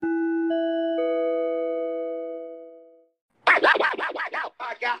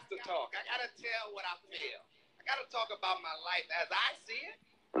talk. I gotta tell what I feel. I gotta talk about my life as I see it.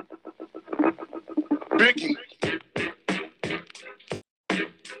 Ricky.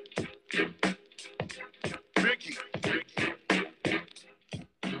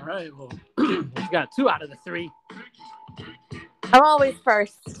 All right, well, we got 2 out of the 3. I'm always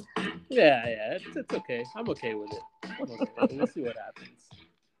first. Yeah, it's okay. I'm okay with it. We'll see what happens.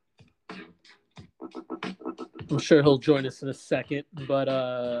 I'm sure he'll join us in a second, but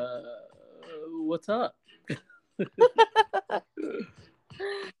what's up?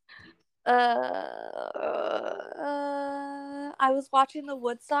 I was watching the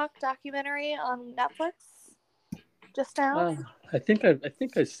Woodstock documentary on Netflix just now. I think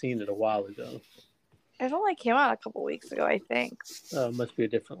I've seen it a while ago. It only came out a couple weeks ago, I think. Must be a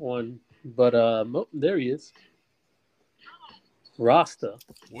different one, but there he is, Rasta.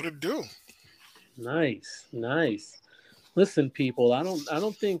 What it do? Nice. Listen, people, I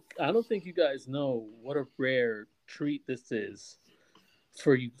don't think you guys know what a rare treat this is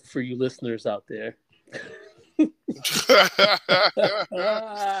for you listeners out there. I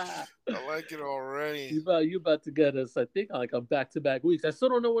like it already. You about to get us, I think, like on back-to-back weeks. I still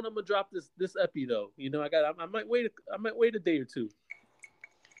don't know when I'm gonna drop this epi though. You know, I might wait a day or two.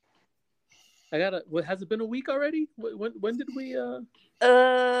 What has it been a week already? When did we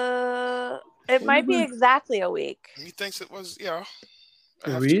it might be exactly a week. He thinks it was, yeah.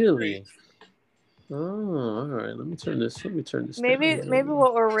 Really? Oh, all right. Let me turn this. Maybe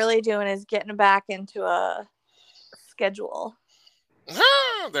what we're really doing is getting back into a schedule.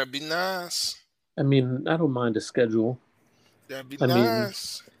 That'd be nice. I mean, I don't mind a schedule. That'd be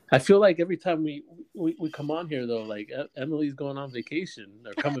nice. I feel like every time we come on here though, like Emily's going on vacation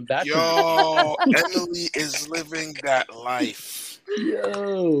or coming back. Yo, Emily is living that life.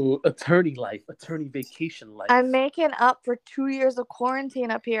 Yo, attorney vacation life. I'm making up for 2 years of quarantine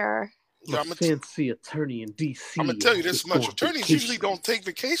up here. I'm a fancy attorney in DC. I'm gonna tell you this much: attorneys usually don't take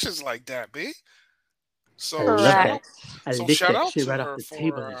vacations like that, B. So I lick that shit right off the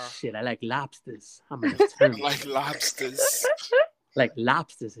table and shit. I like lobsters. I'm an attorney. Like lobsters. Like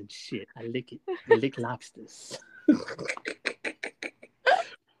lobsters and shit. I lick it. I lick lobsters.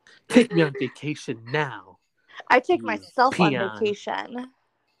 Take me on vacation now. I take myself on vacation.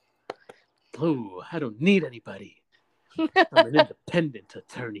 Oh, I don't need anybody. I'm an independent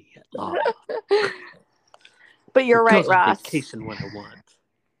attorney at law. But you're right, Ross. Vacation when I want.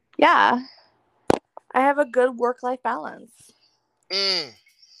 Yeah, I have a good work-life balance.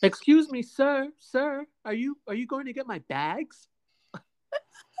 Excuse me, sir. Are you going to get my bags?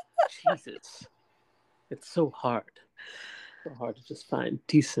 Jesus, it's so hard. So hard to just find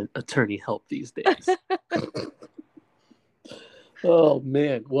decent attorney help these days. Oh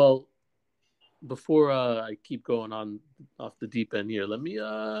man. Well, before I keep going on off the deep end here, let me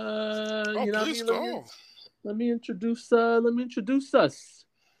let me introduce us.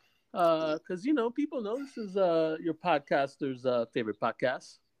 Because people know this is your podcaster's favorite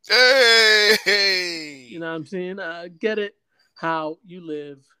podcast. Hey, you know what I'm saying? Get it how you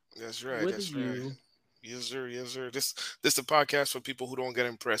live. That's right. Right. Yes, sir. This is a podcast for people who don't get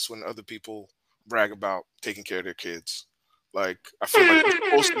impressed when other people brag about taking care of their kids. Like, I feel like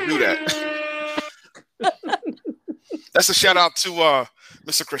we're supposed to do that. That's a shout out to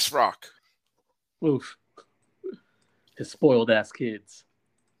Mr. Chris Rock. Oof. His spoiled ass kids.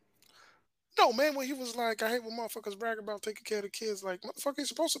 No, man, when he was like, I hate when motherfuckers brag about taking care of the kids. Like, motherfucker, you're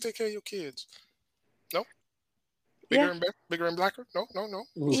supposed to take care of your kids. No? Bigger and blacker? No.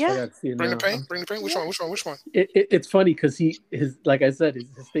 Oof, yeah. Bring the pain. Which one? It's funny because his like I said,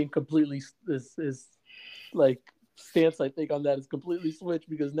 his thing completely his like stance I think on that is completely switched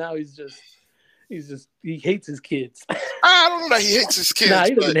because now he hates his kids. I don't know that he hates his kids. Nah,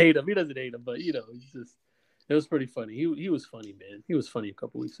 he doesn't hate him. But he's just. It was pretty funny. He was funny, man. He was funny a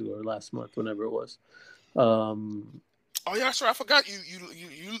couple weeks ago or last month, whenever it was. Oh yeah, sorry, I forgot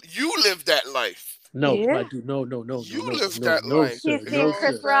you lived that life. No, Yeah. I do. No. You lived that life. Sir, He's seeing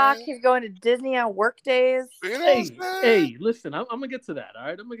Chris Rock. He's going to Disney on work days. You know hey, listen, I'm gonna get to that. All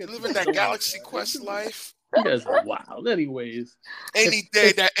right, I'm gonna get living that Galaxy Quest life. You guys are wild. Anyways, any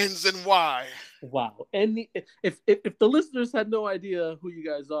day that ends in Y. Wow. And if the listeners had no idea who you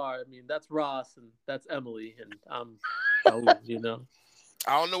guys are, I mean, that's Ross and that's Emily and I'm Raul,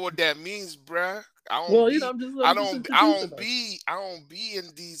 I don't know what that means, bruh. I don't be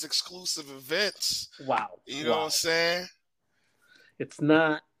in these exclusive events. Wow. You know what I'm saying? It's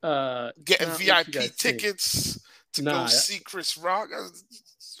not getting VIP tickets to go see Chris Rock.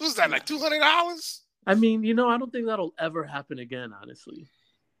 What's that, like $200? I mean, I don't think that'll ever happen again, honestly.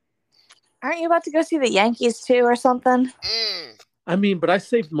 Aren't you about to go see the Yankees too or something? I mean, but I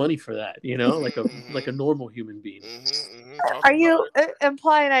saved money for that, like a normal human being. Are you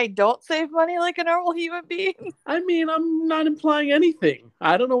implying I don't save money like a normal human being? I mean, I'm not implying anything.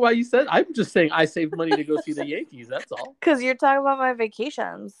 I don't know why you said. I'm just saying I saved money to go see the Yankees. That's all. Because you're talking about my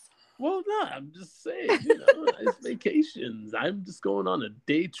vacations. Well, no, I'm just saying, nice vacations. I'm just going on a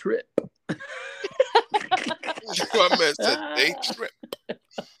day trip. I meant a day trip.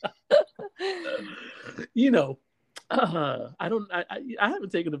 I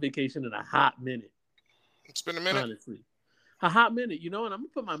haven't taken a vacation in a hot minute. It's been a minute. Honestly. A hot minute, and I'm going to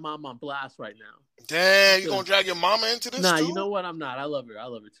put my mom on blast right now. Damn, you going to drag your mama into this Nah, too? you know what? I'm not. I love her. I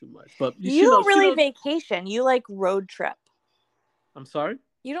love her too much. But you don't really vacation. You like road trip. I'm sorry?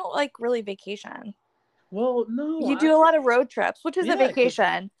 You don't like really vacation. Well, no. You do a lot of road trips, which is a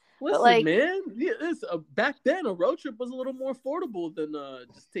vacation. Listen, man. Back then, a road trip was a little more affordable than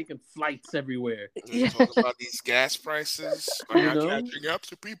just taking flights everywhere. You talk about these gas prices. Are not catching up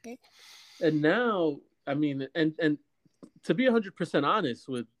to people? And now, I mean, and to be 100% honest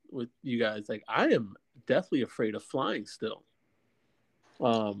with you guys, like I am deathly afraid of flying still.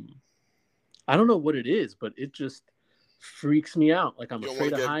 I don't know what it is, but it just freaks me out. Like I'm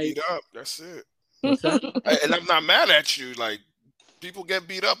afraid of heights. Beat up. That's it. What's that? And I'm not mad at you. Like people get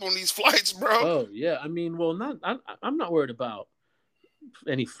beat up on these flights, bro. Oh yeah, I mean, well, I'm not worried about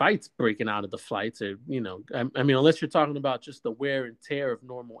any fights breaking out of the flights, or I mean, unless you're talking about just the wear and tear of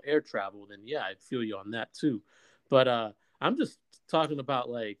normal air travel, then yeah, I feel you on that too. But I'm just talking about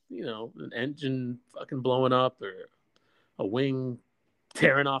like, an engine fucking blowing up or a wing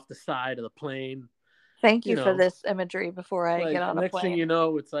tearing off the side of the plane. Thank you for this imagery before I get on a plane. Next thing you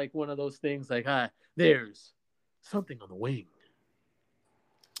know, it's like one of those things like, there's something on the wing.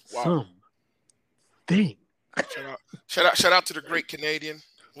 Wow. Something. Shout out to the great Canadian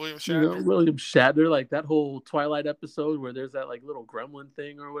William Shatner. William Shatner, like that whole Twilight episode where there's that like little gremlin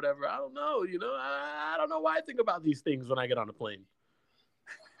thing or whatever. I don't know, I don't know why I think about these things when I get on a plane.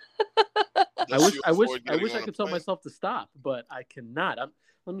 I wish I could tell myself to stop, but I cannot.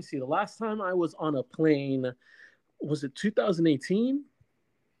 Let me see. The last time I was on a plane, was it 2018?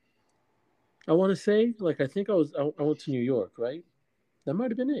 I want to say, like, I think I went to New York, right? That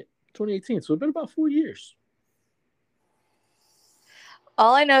might have been it. 2018. So it's been about 4 years.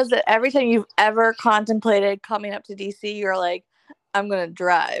 All I know is that every time you've ever contemplated coming up to DC, you're like, I'm going to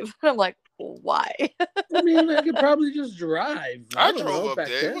drive. I'm like, why? I mean, I could probably just drive. I drove up there.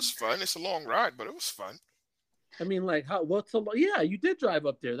 Then. It was fun. It's a long ride, but it was fun. I mean, like, yeah, you did drive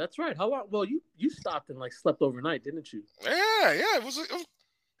up there. That's right. How long? Well, you stopped and like slept overnight, didn't you? Yeah. It was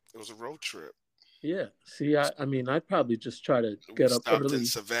a road trip. Yeah. See, I mean, I'd probably just try to get up early. We stopped in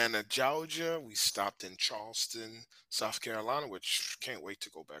Savannah, Georgia. We stopped in Charleston, South Carolina, which can't wait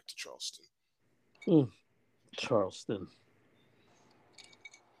to go back to Charleston. Charleston.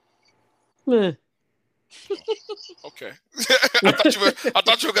 Meh. Okay. I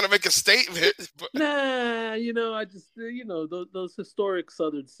thought you were gonna make a statement. But... Nah, I just those historic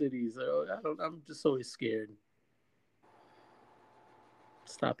southern cities. I'm just always scared.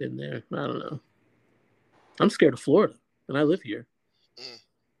 Stop in there. I don't know. I'm scared of Florida, and I live here.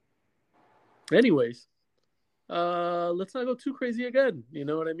 Anyways, let's not go too crazy again. You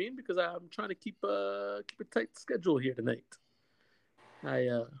know what I mean? Because I'm trying to keep a tight schedule here tonight.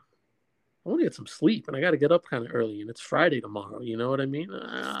 I want to get some sleep, and I got to get up kind of early, and it's Friday tomorrow. You know what I mean?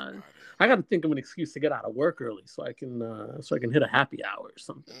 I got to think of an excuse to get out of work early so I can hit a happy hour or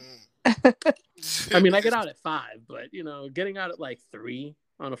something. I mean, I get out at 5, but getting out at like 3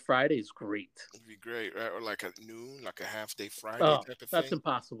 on a Friday is great. It'd be great, right? Or like at noon, like a half day Friday type of thing. That's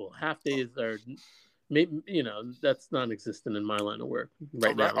impossible. Half days are, maybe that's non-existent in my line of work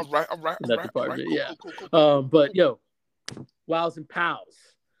right now. All right. In that department, cool, yeah. Cool. But yo, wows and pals.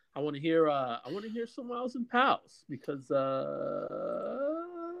 I want to hear some wows and pals because I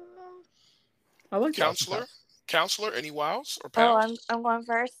like counselor. Any wows or pals? Oh, I'm going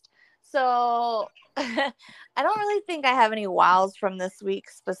first. So I don't really think I have any wows from this week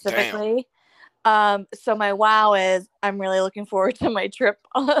specifically. So my wow is I'm really looking forward to my trip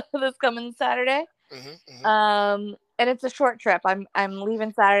this coming Saturday. And it's a short trip. I'm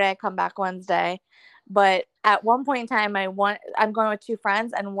leaving Saturday. I come back Wednesday. But at one point in time, I'm going with 2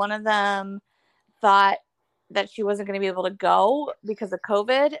 friends, and one of them thought that she wasn't going to be able to go because of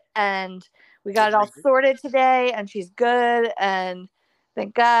COVID, and we got it all sorted today, and she's good, and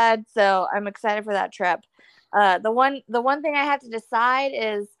thank God. So I'm excited for that trip. The one thing I have to decide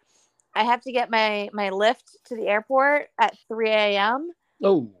is I have to get my lift to the airport at 3 a.m.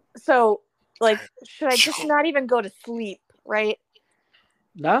 Oh. So, like, should I just not even go to sleep, right?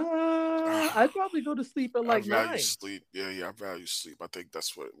 Nah, I'd probably go to sleep at like I value 9. sleep. Yeah, I value sleep. I think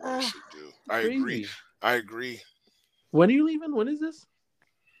that's what we should do. Crazy. I agree. When are you leaving? When is this?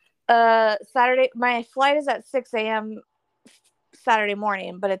 Saturday. My flight is at 6 a.m. Saturday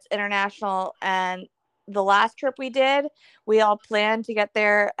morning, but it's international. And the last trip we did, we all planned to get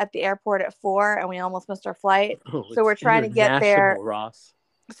there at the airport at 4, and we almost missed our flight. So we're trying to get there. Ross.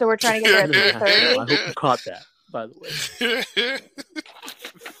 So we're trying to get there at 3:30. I hope you caught that, by the way.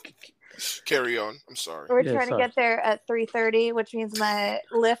 Carry on. I'm sorry. We're trying to get there at 3:30, which means my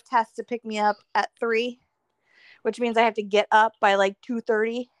Lyft has to pick me up at 3, which means I have to get up by like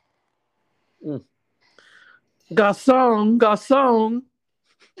 2:30. Garçon.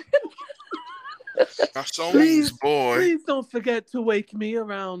 Please, boy. Please don't forget to wake me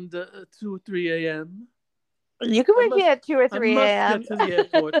around 2 or 3 a.m. You can wake me at 2 or 3 a.m. I must get to the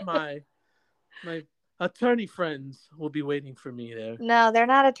airport. My attorney friends will be waiting for me there. No, they're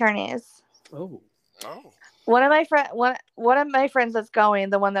not attorneys. Oh. One of my friends that's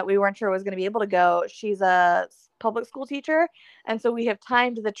going, the one that we weren't sure was going to be able to go, she's a public school teacher, and so we have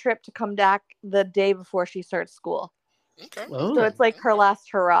timed the trip to come back the day before she starts school. Okay. Oh. So it's like her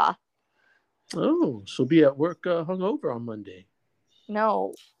last hurrah. Oh, she'll be at work hungover on Monday.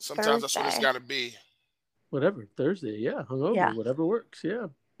 No. Sometimes Thursday. that's what it's got to be. Whatever, Thursday, yeah, hungover, Yeah. whatever works, yeah.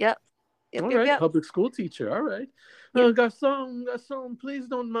 Yep. All right, public school teacher, all right. Garçon, please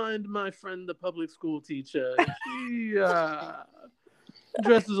don't mind my friend, the public school teacher. She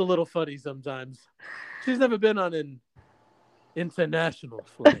dresses a little funny sometimes. She's never been on an international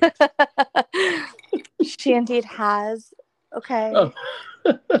flight. She indeed has. Okay. Oh.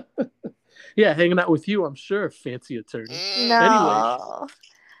 Yeah, hanging out with you, I'm sure, fancy attorney. No.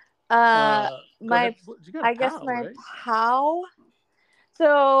 Anyways, I guess my POW.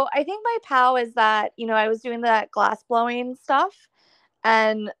 So I think my POW is that, I was doing that glass blowing stuff,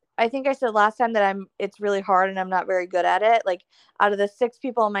 and I think I said last time that it's really hard and I'm not very good at it. Like, out of the 6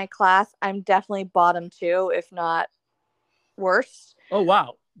 people in my class, I'm definitely bottom 2, if not worse. Oh,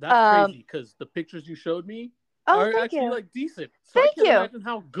 wow. That's crazy, because the pictures you showed me are actually like decent. So I can't imagine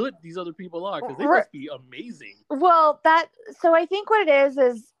how good these other people are, because they must be amazing. Well, so I think what it is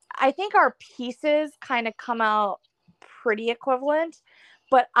I think our pieces kind of come out pretty equivalent,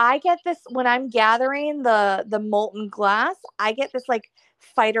 but I get this when I'm gathering the molten glass, I get this like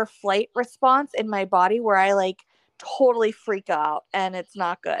fight or flight response in my body where I like totally freak out, and it's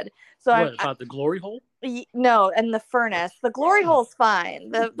not good. So about the glory hole? No, and the furnace. The glory hole's fine.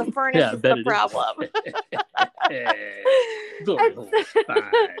 The furnace is the problem. Glory hole's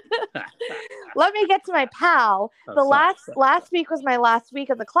fine. Let me get to my POW. Last week was my last week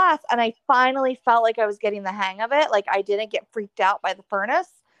of the class, and I finally felt like I was getting the hang of it. Like, I didn't get freaked out by the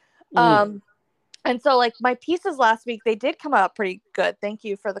furnace. And so like my pieces last week, they did come out pretty good. Thank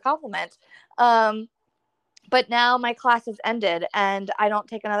you for the compliment. But now my class has ended, and I don't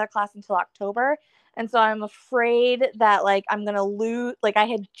take another class until October. And so I'm afraid that like I'm going to lose, like I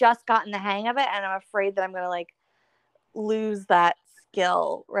had just gotten the hang of it, and I'm afraid that I'm going to like lose that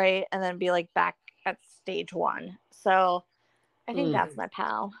skill, right? And then be like back at stage 1. So I think that's my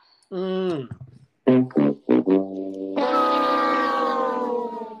POW.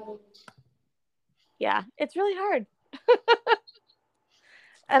 Yeah, it's really hard.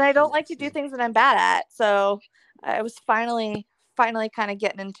 And I don't like to do things that I'm bad at. So I was finally kind of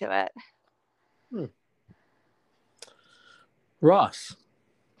getting into it. Ross.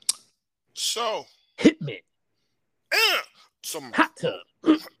 So. Hit me. Some hot tub.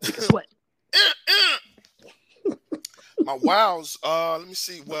 Sweat. My wows. Let me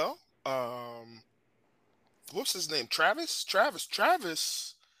see. Well, what's his name? Travis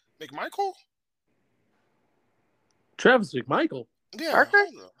McMichael? Travis McMichael? Yeah. Parker?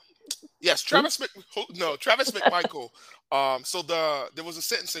 Yes, Travis McMichael. So there was a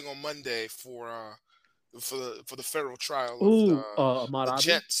sentencing on Monday for the federal trial of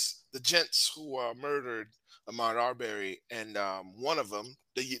the gents who murdered Ahmaud Arbery, and one of them,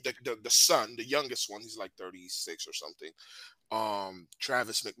 the son, the youngest one, he's like 36 or something.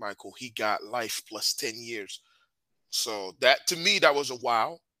 Travis McMichael, he got life plus 10 years. So that, to me, that was a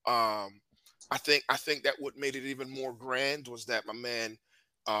wow. I think that what made it even more grand was that my man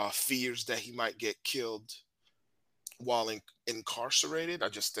fears that he might get killed while incarcerated. I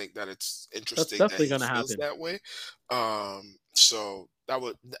just think that it's interesting that he feels that way. So I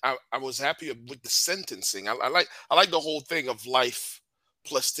was happy with the sentencing. I like the whole thing of life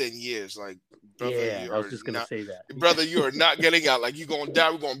plus 10 years. Like, brother, I was just gonna say that. Brother, you are not getting out. Like, you're gonna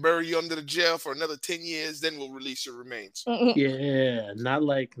die. We're gonna bury you under the jail for another 10 years. Then we'll release your remains. Yeah, not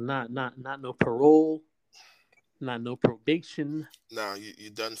no parole. Not no probation. No, you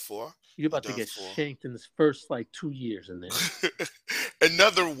done for. You're about to get shanked in this first like 2 years in there.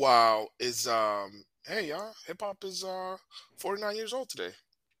 Another wow is hey y'all, hip hop is 49 years old today.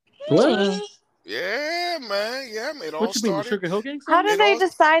 What? Yeah, man. Yeah, man. It all what you mean, the started. Sugar Hill Gang song? How did they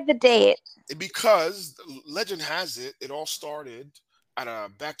decide the date? Because legend has it, it all started at a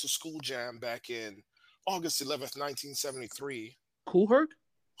back to school jam back in August 11th, 1973. Kool Herc?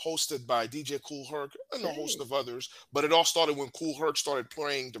 Hosted by DJ Kool Herc and a host of others. But it all started when Kool Herc started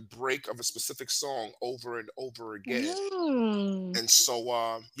playing the break of a specific song over and over again. And so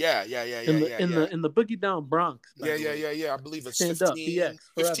in the Boogie Down Bronx. Yeah. I believe it's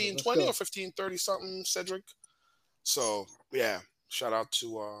 1520 or 1530 something, Cedric. So yeah, shout out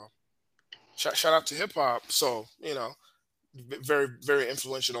to hip hop. So, you know, very, very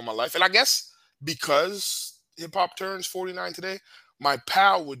influential on my life. And I guess because hip hop turns 49 today, my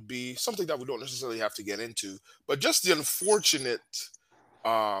pal would be something that we don't necessarily have to get into, but just the unfortunate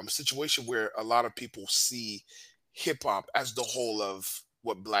situation where a lot of people see hip hop as the whole of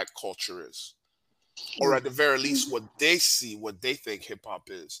what Black culture is, or at the very least, what they think hip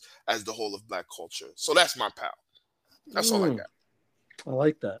hop is as the whole of Black culture. So that's my pal. That's all I got. I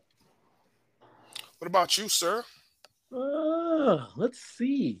like that. What about you, sir? Let's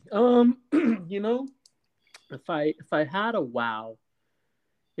see. You know, if I had a wow,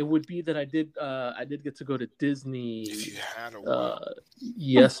 it would be that I did get to go to Disney. If you had a wow.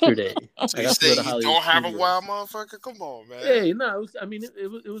 Yesterday. So you say you don't have a wow, motherfucker? Come on, man. Hey, no,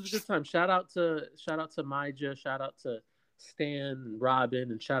 it was a good time. Shout out to Maija, shout out to Stan and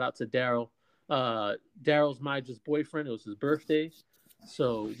Robin, and shout out to Daryl. Daryl's Maija's boyfriend. It was his birthday.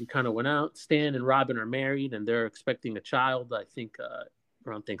 So we kind of went out. Stan and Robin are married, and they're expecting a child, I think,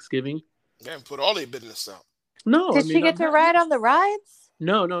 around Thanksgiving. Yeah, put all their business out. No, Did she get to ride on the rides?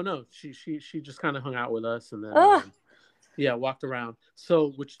 No. She just kind of hung out with us, and then walked around.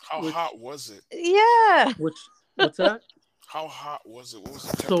 So how hot was it? Yeah. What's that? How hot was it? What was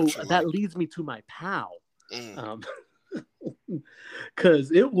the temperature? So that leads me to my pal,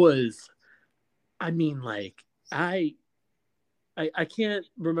 because it was. I mean, like I can't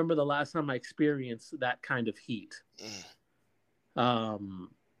remember the last time I experienced that kind of heat.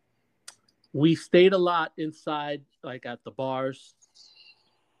 We stayed a lot inside, like at the bars,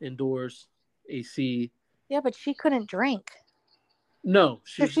 indoors, AC. Yeah, but she couldn't drink. No,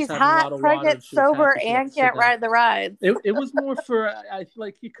 she's hot, pregnant, sober, and can't ride the rides. It was more for I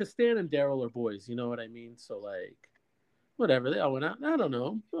like because Stan and Daryl are boys, you know what I mean? So like, whatever, they all went out. I don't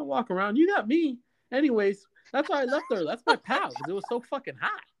know, I'll walk around. You got me. Anyways, that's why I left her. That's my pal because it was so fucking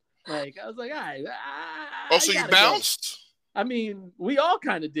hot. Like I was like, all right. So you bounced? Go. I mean, we all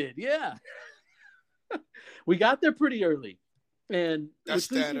kind of did, yeah. We got there pretty early, and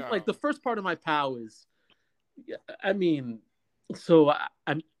like the first part of my pal is, I mean, so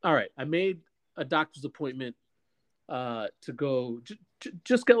I'm all right. I made a doctor's appointment to go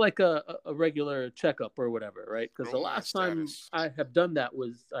just get like a regular checkup or whatever, right? Because the last time I did that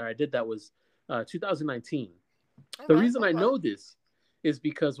was 2019. The reason I know this is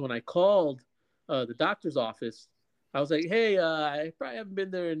because when I called the doctor's office, I was like, hey, I probably haven't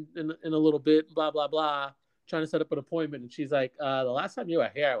been there in a little bit, blah, blah, blah, trying to set up an appointment. And she's like, the last time you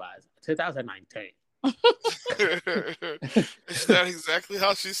were here was 2019. Is that exactly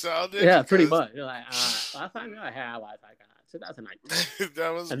how she sounded? Yeah, pretty much. You're like, last time you were here was like 2019. That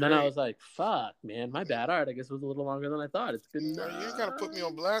was and great. then I was like, fuck, man, my bad. All right, I guess it was a little longer than I thought. It's been... you ain't got to put me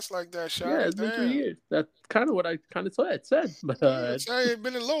on blast like that, Sean. Yeah, it's been 3 years. That's kind of what I kind of said. But it's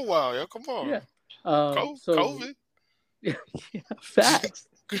been a little while, yo. Come on. Yeah. COVID. Yeah, facts.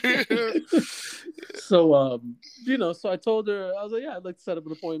 So, so I told her, I was like, yeah, I'd like to set up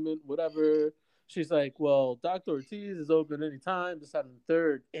an appointment, whatever. She's like, well, Dr. Ortiz is open anytime, this, that, and the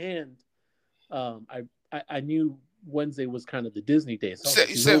third. And I knew Wednesday was kind of the Disney day. So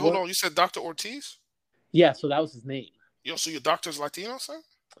you said, hold on, you said Dr. Ortiz? Yeah, so that was his name. Yo, so your doctor's Latino, son?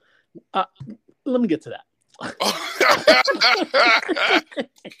 Let me get to that.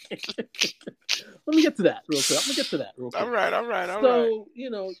 Let me get to that real quick. All right. So,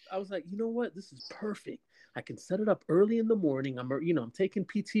 I was like, you know what? This is perfect. I can set it up early in the morning. I'm taking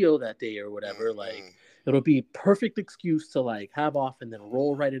PTO that day or whatever. Mm-hmm. Like, it'll be perfect excuse to like have off and then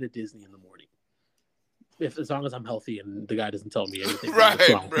roll right into Disney in the morning. As long as I'm healthy and the guy doesn't tell me anything. Right.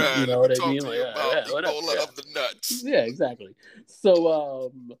 You know what I mean? Like, Ebola of the nuts. Yeah, exactly.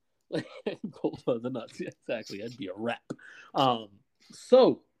 So, Ebola of the nuts. Yeah, exactly. That'd be a wrap.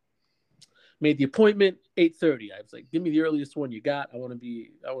 So made the appointment 8:30. I was like, give me the earliest one you got. I want to be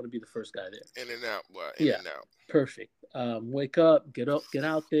the first guy there. In and out, boy. In and out. Perfect. Wake up, get out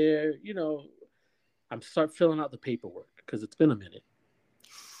there. I'm start filling out the paperwork because it's been a minute.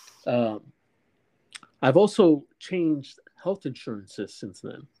 I've also changed health insurances since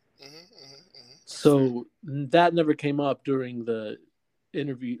then. So that never came up during the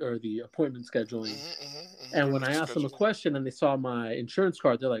interview or the appointment scheduling. And when I asked them a question and they saw my insurance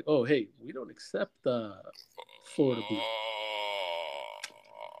card, they're like, "Oh, hey, we don't accept the Florida Blue."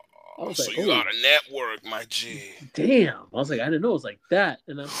 I was so like, you got a network, my G. Damn. I was like, I didn't know it was like that.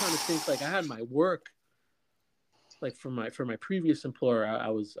 And I'm trying to think, like, I had my work, like for my previous employer, I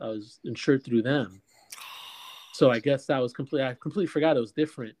was insured through them. So I guess that was I completely forgot it was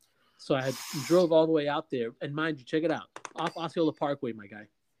different. So I drove all the way out there, and mind you, check it out, off Osceola Parkway, my guy.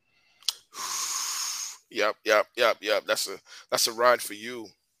 Yep. That's a ride for you.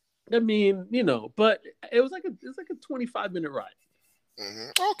 I mean, but it was like a 25-minute ride.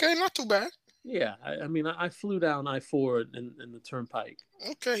 Okay, not too bad. Yeah, I mean, I flew down I-4 in the Turnpike.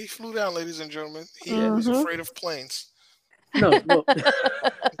 Okay, he flew down, ladies and gentlemen. He was afraid of planes. No.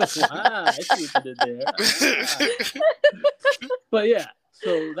 I see what you did there. But yeah,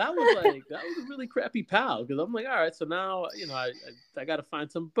 so that was a really crappy pal because I'm like, all right, so now I got to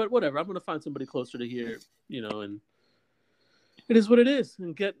find some, but whatever, I'm gonna find somebody closer to here, and it is what it is,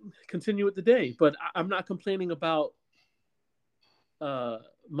 and continue with the day. But I'm not complaining about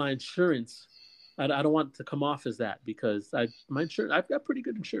my insurance. I don't want to come off as that because I've got pretty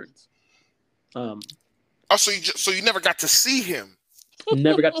good insurance. So you never got to see him?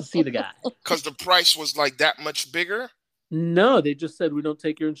 Never got to see the guy because the price was like that much bigger. No, they just said we don't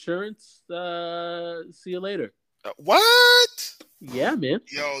take your insurance. See you later. What? Yeah, man.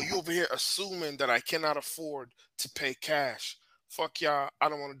 Yo, you over here assuming that I cannot afford to pay cash. Fuck y'all. I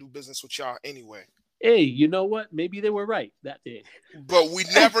don't want to do business with y'all anyway. Hey, you know what? Maybe they were right that day. But we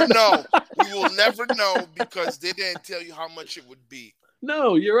never know. We will never know because they didn't tell you how much it would be.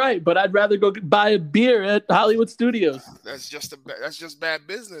 No, you're right. But I'd rather go buy a beer at Hollywood Studios. That's just bad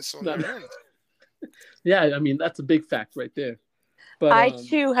business on their end. Yeah, I mean, that's a big fact right there. But I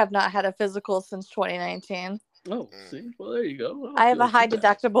too have not had a physical since 2019. Oh, see? Well, there you go. I have a high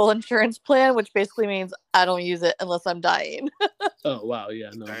deductible insurance plan, which basically means I don't use it unless I'm dying. Oh, wow. Yeah,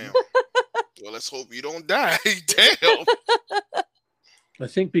 no. Damn. Well, let's hope you don't die. Damn. I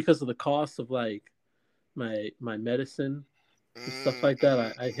think because of the cost of like my medicine and stuff like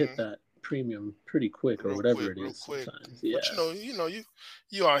that, I hit that premium pretty quick or whatever it is. Sometimes. Yeah. But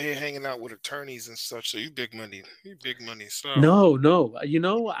you out here hanging out with attorneys and such, so you big money. So no.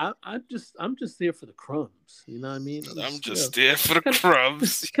 I'm just there for the crumbs. You know what I mean? I'm just there for the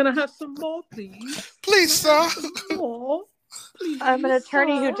crumbs. Can I have some more, please? Please, sir. More. Please, I'm an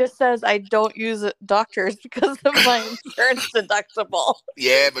attorney who just says I don't use doctors because of my insurance deductible.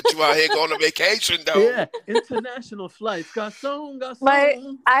 Yeah, but you out here going on vacation though. Yeah, international flights. Garçon.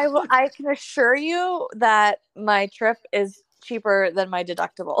 I can assure you that my trip is cheaper than my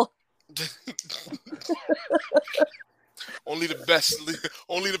deductible. Only the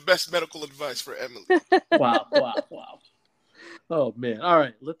best medical advice for Emily. Wow. Oh man. All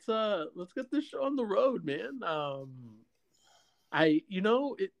right, let's get this show on the road, man. I'm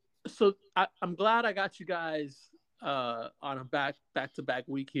glad I got you guys on a back-to-back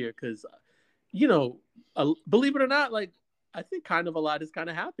week here because, believe it or not, like I think kind of a lot has kind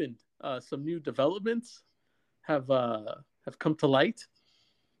of happened. Some new developments have come to light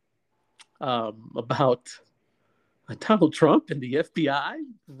about Donald Trump and the FBI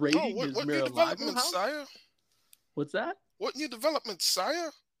raiding his Mar-a-Lago house. Sire? What's that? What new developments,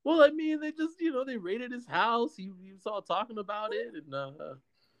 sire? Well, I mean, they just, they raided his house. He was all talking about it. And,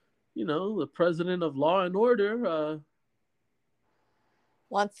 the president of Law and Order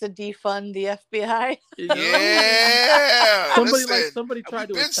wants to defund the FBI. Yeah. Somebody tried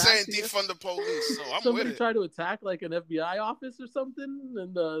to attack. We've been saying defund the police, so I'm with it. Somebody tried to attack like an FBI office or something.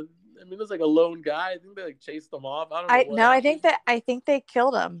 And, there's like a lone guy. I think they chased him off. I don't know. I think they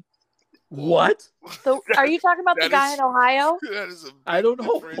killed him. What? So, are you talking about the guy in Ohio? That is a big I don't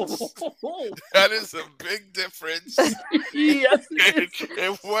know. That is a big difference. Yes.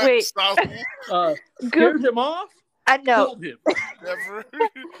 And what? Scared him off? I know. Killed him. Never.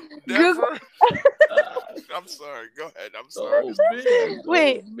 I'm sorry. Go ahead. I'm sorry. Oh, man.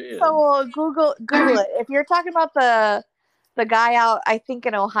 Wait. So Google it. If you're talking about the guy out, I think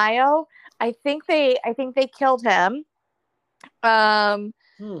in Ohio, I think they killed him.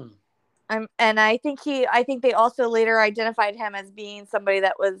 And I think they also later identified him as being somebody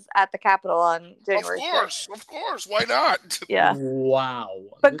that was at the Capitol on January 6th. Of course. Why not? Yeah. Wow.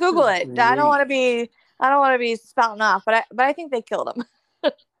 But Google it. Great. I don't want to be spouting off, but I think they killed him.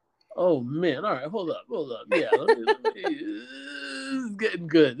 Oh man! All right, hold up. Yeah. Let me is getting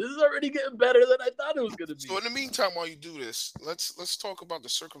good. This is already getting better than I thought it was going to be. So in the meantime, while you do this, let's talk about the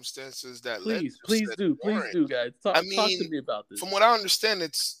circumstances that led to Please said do, warrant. guys. Talk to me about this. From what I understand,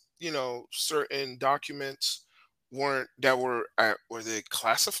 it's certain documents were they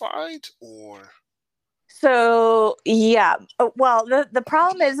classified or? So yeah, well, the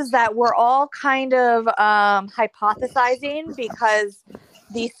problem is that we're all kind of hypothesizing because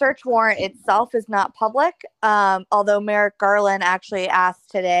the search warrant itself is not public. Although Merrick Garland actually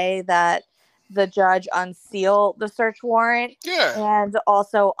asked today that the judge unseal the search warrant and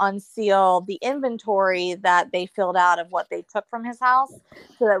also unseal the inventory that they filled out of what they took from his house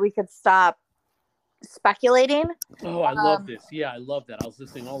so that we could stop speculating. Oh, I love this. Yeah, I love that. I was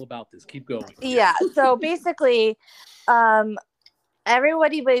listening all about this. Keep going. Yeah. So basically,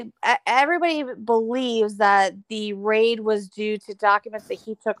 everybody believes that the raid was due to documents that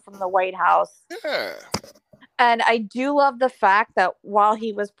he took from the White House. Yeah. And I do love the fact that while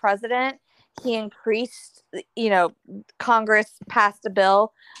he was president, he increased, Congress passed a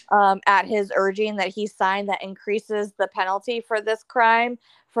bill at his urging that he signed that increases the penalty for this crime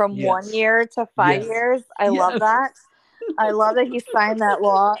from 1 year to 5 years. I love that. I love that he signed that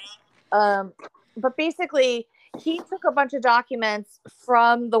law. But basically, he took a bunch of documents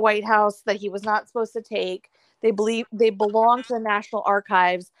from the White House that he was not supposed to take. They believe they belong to the National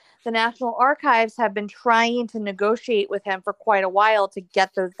Archives. The National Archives have been trying to negotiate with him for quite a while to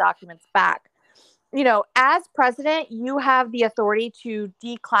get those documents back. As president, you have the authority to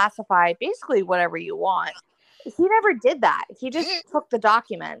declassify basically whatever you want. He never did that. He just took the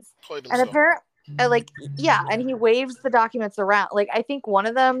documents. And apparently, and he waves the documents around. Like, I think one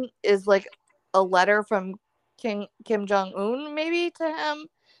of them is like a letter from Kim Jong-un maybe to him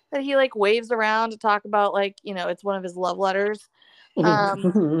that he like waves around to talk about, like, it's one of his love letters.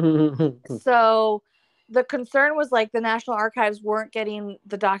 So the concern was like the National Archives weren't getting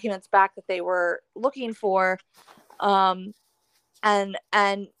the documents back that they were looking for. And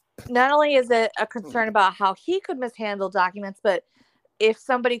not only is it a concern about how he could mishandle documents, but if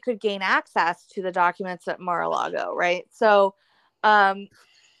somebody could gain access to the documents at Mar-a-Lago, right? So the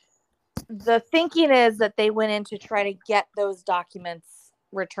thinking is that they went in to try to get those documents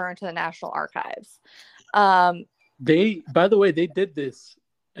returned to the National Archives. By the way, they did this,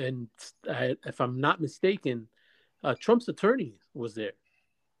 and if I'm not mistaken, Trump's attorney was there.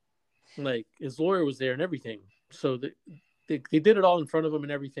 Like, his lawyer was there and everything. So they did it all in front of him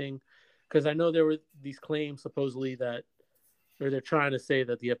and everything. Because I know there were these claims supposedly that, or they're trying to say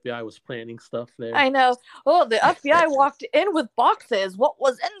that the FBI was planning stuff there. I know. Oh, the FBI walked in with boxes. What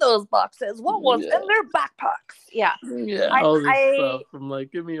was in those boxes? What was in their backpacks? Yeah. Yeah, all this stuff. I'm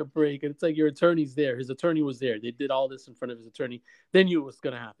like, give me a break. And it's like, your attorney's there. His attorney was there. They did all this in front of his attorney. They knew it was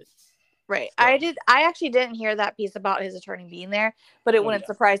going to happen. Right. So. I actually didn't hear that piece about his attorney being there, but it wouldn't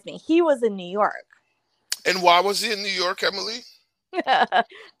surprise me. He was in New York. And why was he in New York, Emily? To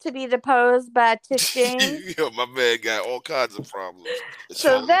be deposed by Tish James. Yo, my man got all kinds of problems.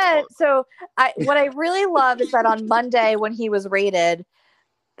 What I really love is that on Monday when he was raided,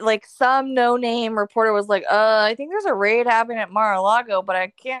 like some no-name reporter was like, I think there's a raid happening at Mar-a-Lago, but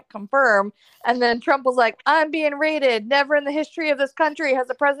I can't confirm. And then Trump was like, I'm being raided. Never in the history of this country has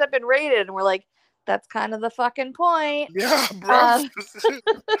a president been raided. And we're like, that's kind of the fucking point. Yeah, bro.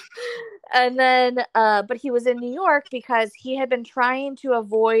 And then, but he was in New York because he had been trying to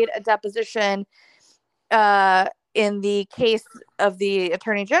avoid a deposition in the case of the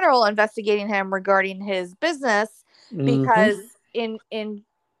Attorney General investigating him regarding his business. Because in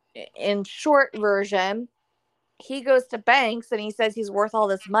short version, he goes to banks and he says he's worth all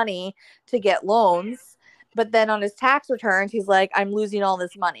this money to get loans. But then on his tax returns, he's like, I'm losing all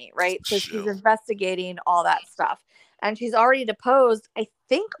this money, right? So she's investigating all that stuff. And she's already deposed, I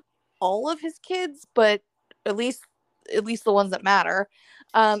think, all of his kids, but at least the ones that matter.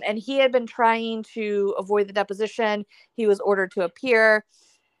 And he had been trying to avoid the deposition. He was ordered to appear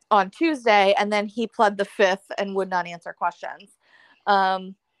on Tuesday, and then he pled the fifth and would not answer questions.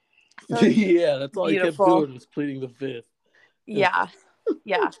 Yeah, that's all he kept doing was pleading the fifth. Yeah.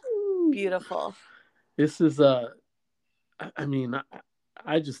 Beautiful. This is I mean,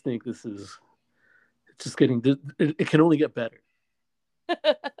 I just think this is just getting. It can only get better.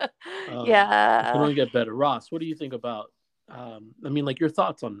 Yeah, it can only get better. Ross, what do you think about? I mean, like, your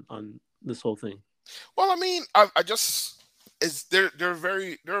thoughts on this whole thing? Well, I mean, I just there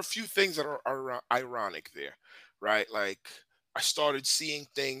are a few things that are ironic there, right? Like, I started seeing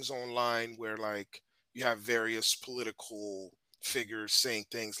things online where, like, you have various political figures saying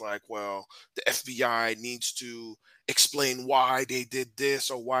things like, well, the FBI needs to explain why they did this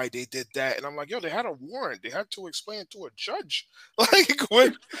or why they did that. And I'm like, yo, they had a warrant. They had to explain it to a judge. What are you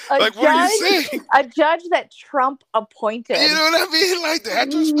saying? A judge that Trump appointed. You know what I mean? Like, they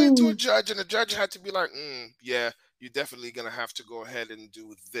had to explain to a judge, and the judge had to be like, yeah, you're definitely going to have to go ahead and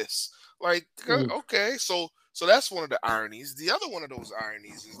do this. Like, okay, so that's one of the ironies. The other one of those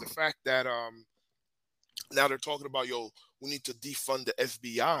ironies is the fact that now they're talking about, yo, we need to defund the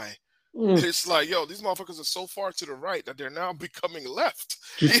FBI. It's like, yo, these motherfuckers are so far to the right that they're now becoming left.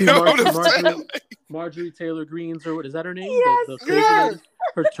 Did you see Marjorie Taylor Greene's, or what is that her name? Yes,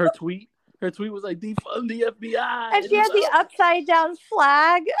 her tweet. Her tweet was like, defund the FBI. And she had the upside down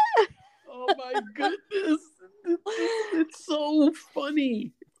flag. Oh my goodness. It's so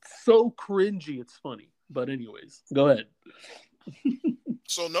funny. It's so cringy. It's funny. But anyways, go ahead.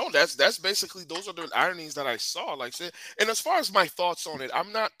 So no, that's basically, those are the ironies that I saw. Like, and as far as my thoughts on it,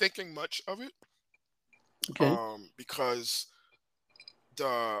 I'm not thinking much of it. Okay. Because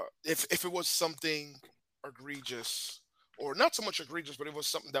if it was something egregious, or not so much egregious, but it was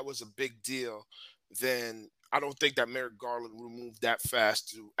something that was a big deal, then I don't think that Merrick Garland will move that fast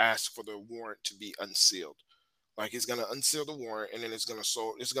to ask for the warrant to be unsealed. Like, he's gonna unseal the warrant, and then it's gonna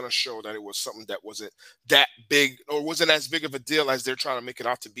show that it was something that wasn't that big, or wasn't as big of a deal as they're trying to make it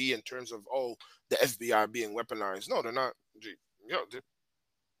out to be, in terms of, oh, the FBI being weaponized. No, they're not.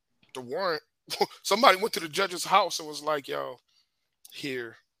 The warrant. Somebody went to the judge's house and was like, yo,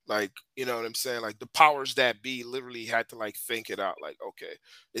 here. Like, you know what I'm saying? Like, the powers that be literally had to, like, think it out. Like, okay,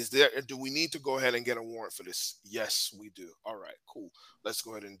 do we need to go ahead and get a warrant for this? Yes, we do. All right, cool. Let's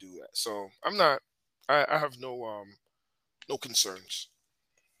go ahead and do that. So I have no concerns.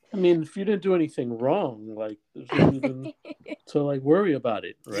 I mean, if you didn't do anything wrong, like, there's no reason to, like, worry about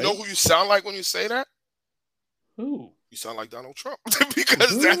it, right? You know who you sound like when you say that? Who? You sound like Donald Trump.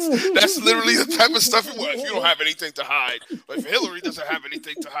 Because that's literally the type of stuff. Well, if you don't have anything to hide, but if Hillary doesn't have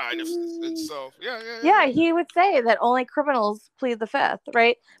anything to hide, and so yeah, he would say that only criminals plead the fifth,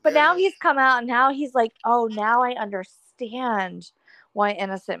 right? But now he's come out, and now he's like, oh, now I understand why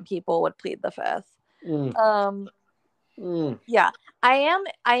innocent people would plead the fifth. Yeah, I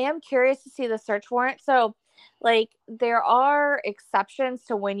am curious to see the search warrant. So, like, there are exceptions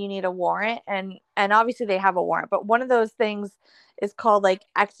to when you need a warrant, and obviously they have a warrant, but one of those things is called, like,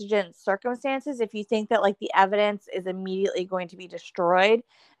 exigent circumstances. If you think that, like, the evidence is immediately going to be destroyed,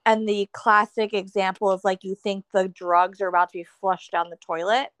 and the classic example is, like, you think the drugs are about to be flushed down the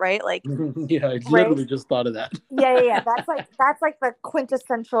toilet, right? Like, yeah, I literally just thought of that. Yeah. That's like the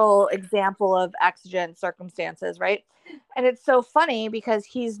quintessential example of exigent circumstances, right? And it's so funny because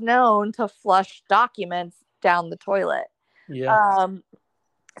he's known to flush documents down the toilet. Yeah.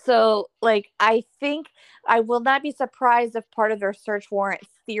 So, like, I think I will not be surprised if part of their search warrant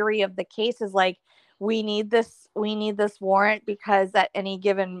theory of the case is like, we need this warrant because at any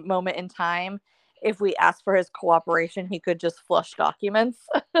given moment in time, if we ask for his cooperation, he could just flush documents.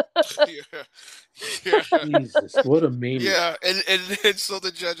 Yeah. Jesus, what a maniac. Yeah, and so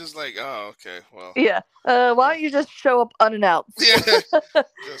the judge is like, oh, okay, well. Yeah. Why don't you just show up unannounced? Yeah.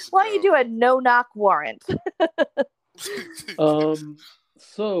 Why don't you do a no-knock warrant?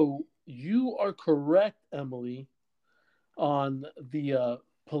 So you are correct, Emily, on the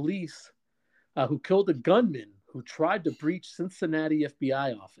police who killed a gunman who tried to breach Cincinnati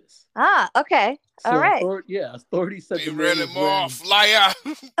FBI office. Okay. All right. Authorities said they ran him off, liar.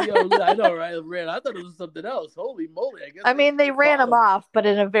 Yo, I know, right? I thought it was something else. Holy moly! I mean, they ran him off, but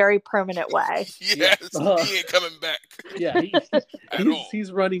in a very permanent way. Yes, he ain't coming back. Yeah,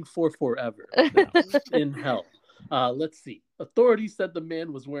 he's running for forever now, in hell. Let's see. Authorities said the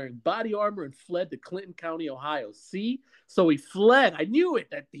man was wearing body armor and fled to Clinton County, Ohio. See? So he fled. I knew it.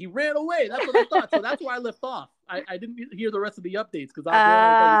 That he ran away. That's what I thought. So that's where I left off. I didn't hear the rest of the updates because I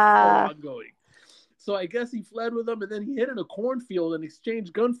thought it was still ongoing. So I guess he fled with them, and then he hid in a cornfield and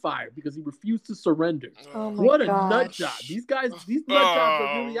exchanged gunfire because he refused to surrender. Oh my what a gosh. nut job. These nut jobs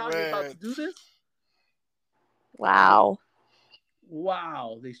are really out here about to do this? Wow.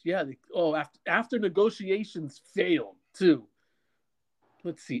 After negotiations failed, too.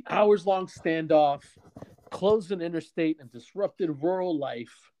 Let's see. Hours-long standoff, closed an interstate, and disrupted rural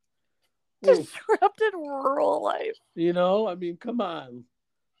life. Disrupted rural life. You know, I mean, come on.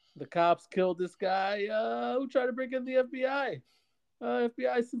 The cops killed this guy who tried to break in the FBI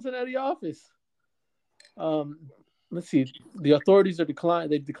Cincinnati office. Let's see. The authorities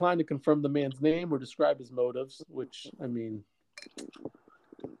declined to confirm the man's name or describe his motives, which, I mean,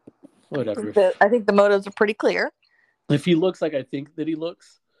 whatever. I think the motives are pretty clear. If he looks like I think that he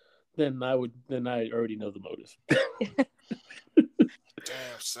looks, then I already know the motives.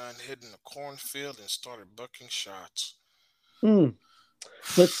 Damn, son, hid in the cornfield and started bucking shots.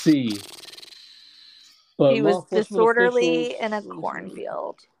 Let's see. But he was disorderly in a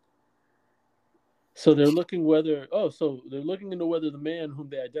cornfield. So they're looking into whether the man whom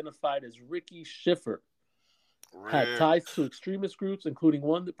they identified as Ricky Schiffer had ties to extremist groups, including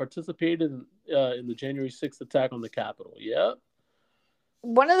one that participated in the January 6th attack on the Capitol. Yep.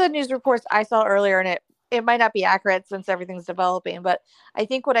 One of the news reports I saw earlier, and it might not be accurate since everything's developing, but I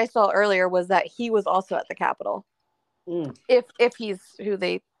think what I saw earlier was that he was also at the Capitol. If he's who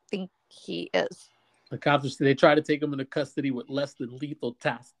they think he is. The cops, they try to take him into custody with less than lethal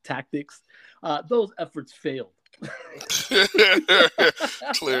tactics. Those efforts failed.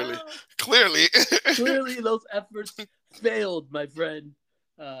 Clearly, those efforts failed, my friend.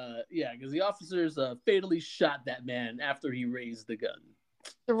 Because the officers fatally shot that man after he raised the gun.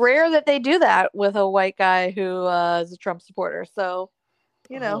 Rare that they do that with a white guy who is a Trump supporter. So,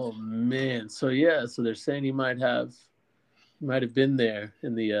 Oh man. So they're saying he might have been there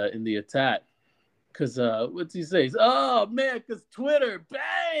in the attack. Because what's he say? Oh man, because Twitter,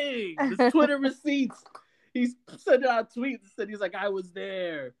 bang! This Twitter receipts. He's sent out tweets and said he's like, I was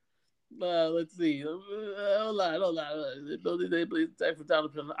there. Let's see. Hold on.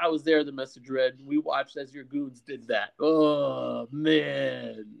 I was there. The message read, "We watched as your goons did that." Oh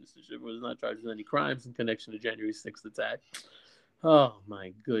man, Mr. Schiffer was not charged with any crimes in connection to January 6th attack. Oh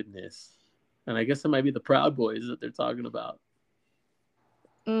my goodness! And I guess it might be the Proud Boys that they're talking about.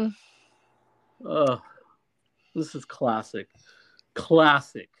 Oh, this is classic.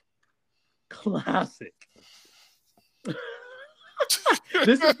 This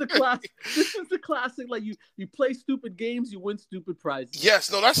is the classic. Like you play stupid games, you win stupid prizes.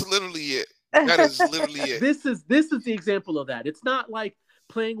 Yes, no, that's literally it. That is literally it. This is the example of that. It's not like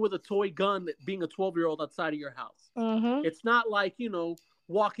playing with a toy gun, being a 12-year-old outside of your house. Mm-hmm. It's not like,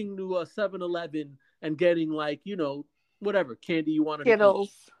 walking to a 7-Eleven and getting like, whatever candy you wanted.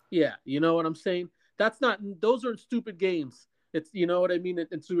 Skittles. Yeah, you know what I'm saying? Those aren't stupid games. It's, you know what I mean?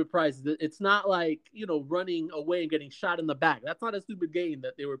 And stupid prizes. It's not like, running away and getting shot in the back. That's not a stupid game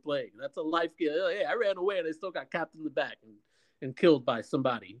that they were playing. That's a life game. Hey, I ran away and I still got capped in the back and killed by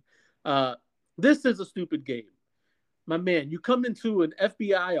somebody. This is a stupid game. My man, you come into an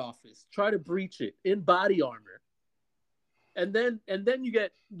FBI office, try to breach it in body armor. And then you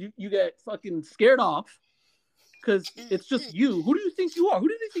get fucking scared off. Because it's just you. Who do you think you are? Who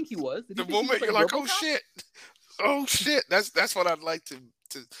did they think he was? The moment you're like, oh shit. That's what I'd like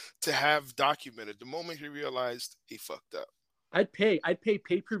to have documented. The moment he realized he fucked up. I'd pay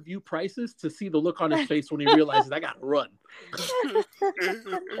pay-per-view prices to see the look on his face when he realizes I gotta run.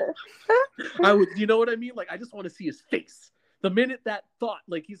 I would, you know what I mean? Like, I just want to see his face. The minute that thought,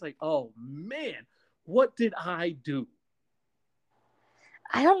 like, he's like, oh man, what did I do?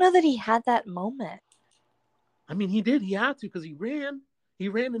 I don't know that he had that moment. I mean, he did. He had to because he ran. He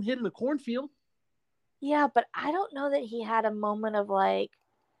ran and hid in a cornfield. Yeah, but I don't know that he had a moment of like,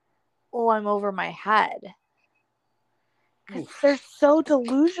 oh, I'm over my head. Because they're so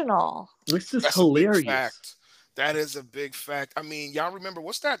delusional. This is hilarious. A big fact. That is a big fact. I mean, y'all remember,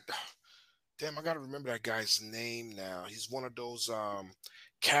 what's that? Damn, I got to remember that guy's name now. He's one of those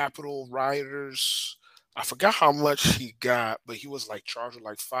Capitol rioters. I forgot how much he got, but he was like charged with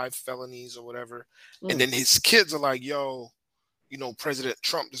like 5 felonies or whatever. And then his kids are like, yo, President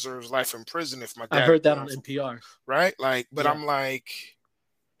Trump deserves life in prison if my dad. I heard that on NPR. Right? Like, but yeah. I'm like.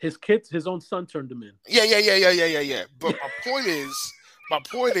 His kids, his own son turned him in. Yeah. But my point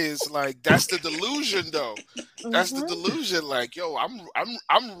is like, that's the delusion though. That's the delusion. Like, yo,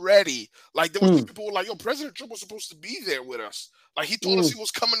 I'm ready. Like there was people who were like, yo, President Trump was supposed to be there with us. Like he told us he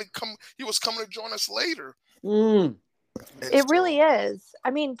was coming to join us later. It really is. I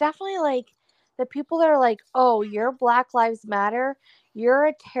mean, definitely like the people that are like, oh, you're Black Lives Matter. You're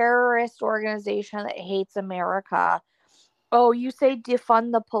a terrorist organization that hates America. Oh, you say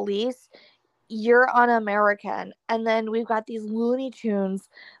defund the police. You're un-American. And then we've got these Looney Tunes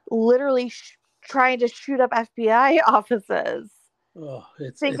literally trying to shoot up FBI offices.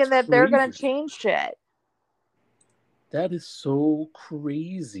 Thinking that they're going to change shit. That is so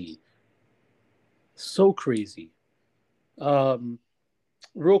crazy. So crazy. Real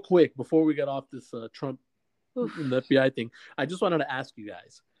quick, before we get off this Trump and the FBI thing, I just wanted to ask you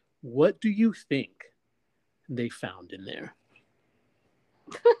guys, what do you think they found in there?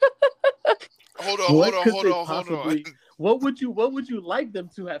 Hold on. What would you like them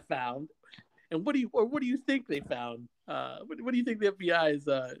to have found? And what do you think they found? What do you think the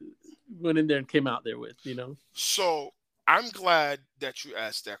FBI went in there and came out there with? So I'm glad that you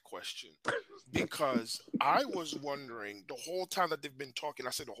asked that question because I was wondering the whole time that they've been talking. I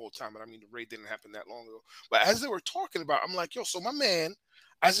said the whole time, but I mean the raid didn't happen that long ago. But as they were talking about, I'm like, yo, so my man,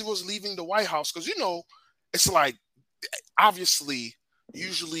 as he was leaving the White House, because it's like obviously,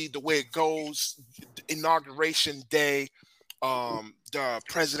 usually the way it goes, inauguration day, the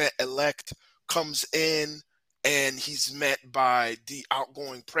president-elect comes in and he's met by the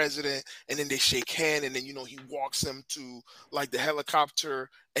outgoing president, and then they shake hand, and then he walks him to like the helicopter,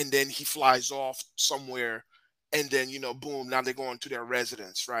 and then he flies off somewhere, and then boom, now they're going to their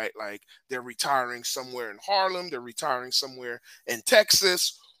residence, right? Like they're retiring somewhere in Harlem, they're retiring somewhere in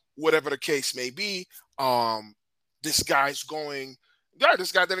Texas, whatever the case may be. This guy's going. Yeah,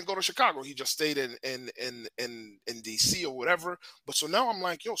 this guy didn't go to Chicago. He just stayed in DC or whatever. But so now I'm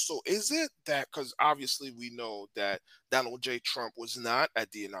like, yo, so is it that, because obviously we know that Donald J. Trump was not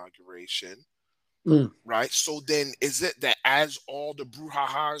at the inauguration, right? So then is it that as all the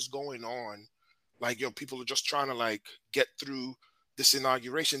brouhaha is going on, like, yo, people are just trying to like get through this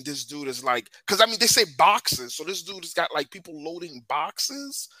inauguration, this dude is like, because I mean they say boxes, so this dude has got like people loading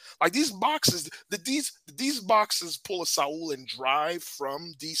boxes, like these boxes. Did these boxes pull a Saul and drive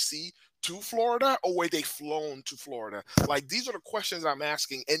from DC to Florida, or were they flown to Florida? Like these are the questions I'm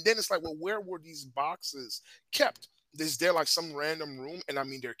asking. And then it's like, well, where were these boxes kept? Is there like some random room? And I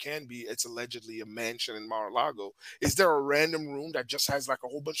mean, there can be. It's allegedly a mansion in Mar-a-Lago. Is there a random room that just has like a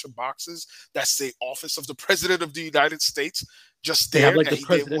whole bunch of boxes that say "Office of the President of the United States"? Just there, they have like the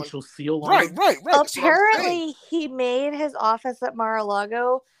presidential seal on it. Right. Apparently, he made his office at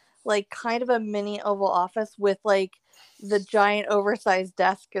Mar-a-Lago like kind of a mini Oval Office with like the giant oversized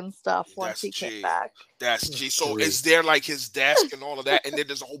desk and stuff once he came back. That's G. So is there like his desk and all of that, and then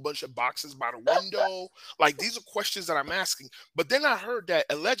there's a whole bunch of boxes by the window? Like these are questions that I'm asking. But then I heard that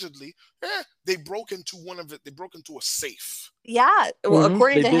allegedly, they broke into one of it. They broke into a safe. Yeah, well,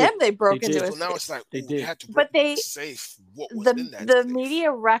 according to him, they broke into a safe. So now it's like, they had to break into a safe. What was in that safe?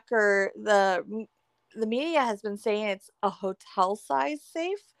 Media record, the media has been saying it's a hotel size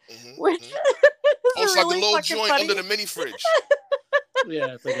safe, which is it's really like the little joint funny. under the mini fridge.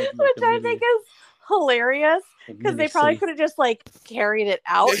 Yeah, it's like which I think is hilarious because they probably could have just like carried it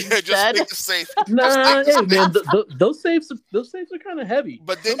out instead. Just make the safe. Nah, hey man, those safes are kind of heavy.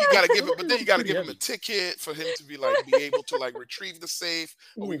 But then you gotta give it. But then you gotta give him a ticket for him to be able to like retrieve the safe.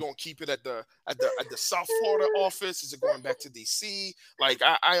 Are we gonna keep it at the South Florida office? Is it going back to DC? Like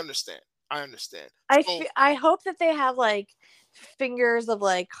I understand. I hope that they have like fingers of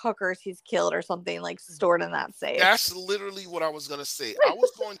like hookers he's killed or something like stored in that safe. That's literally what I was gonna say. I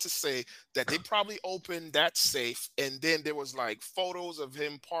was going to say that they probably opened that safe, and then there was like photos of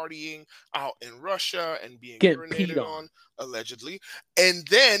him partying out in Russia and being urinated on, allegedly. And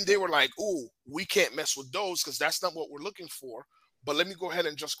then they were like, "Ooh, we can't mess with those because that's not what we're looking for. But let me go ahead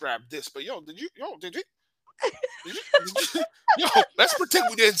and just grab this." But did you? Yo, let's pretend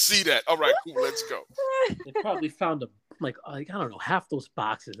we didn't see that. All right, cool, let's go. They probably found I don't know, half those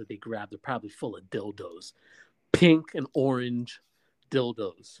boxes that they grabbed are probably full of dildos, pink and orange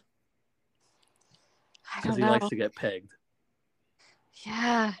dildos. I don't know. Because he likes to get pegged.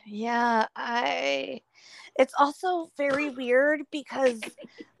 Yeah. It's also very weird because,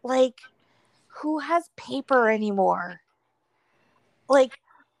 like, who has paper anymore? Like,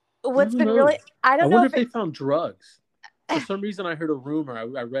 what's been really... I wonder if they found drugs. For some reason, I heard a rumor.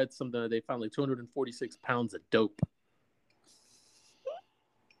 I read something that they found like 246 pounds of dope.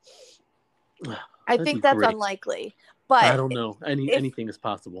 I think that's unlikely. But I don't know. Anything is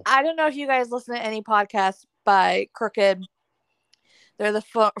possible. I don't know if you guys listen to any podcasts by Crooked. They're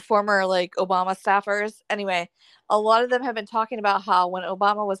the former like Obama staffers. Anyway, a lot of them have been talking about how when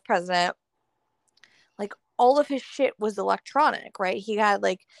Obama was president, like all of his shit was electronic, right? He had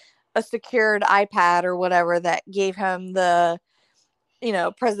like a secured iPad or whatever that gave him the,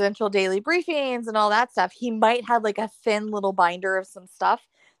 presidential daily briefings and all that stuff. He might have like a thin little binder of some stuff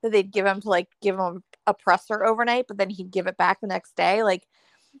that they'd give him to like give him a presser overnight, but then he'd give it back the next day. Like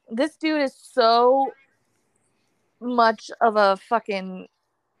this dude is so much of a fucking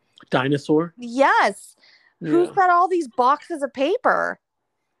dinosaur. Yes. Yeah. Who's got all these boxes of paper?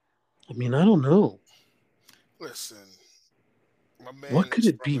 I mean, I don't know. Listen, my man. What could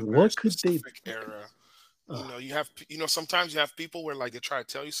it be? What could they? Era. Sometimes you have people where like they try to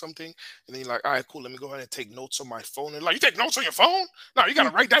tell you something, and then you're like, all right, cool, let me go ahead and take notes on my phone. And like, you take notes on your phone? No, you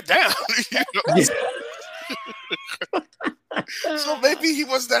gotta write that down. So maybe he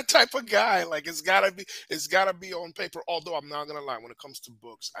was that type of guy. Like it's gotta be on paper. Although I'm not gonna lie, when it comes to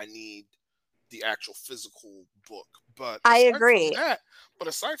books, I need the actual physical book. But I agree.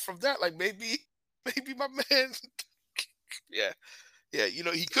 Aside from that, like maybe my man Yeah. Yeah, you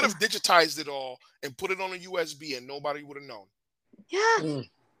know, he could have digitized it all and put it on a USB and nobody would have known. Yeah.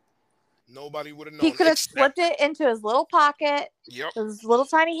 Nobody would have known. He could have slipped it into his little pocket, his little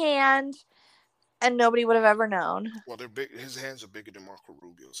tiny hand, and nobody would have ever known. Well, they're big. His hands are bigger than Marco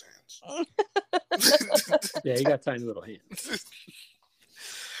Rubio's hands. Yeah, he got tiny little hands.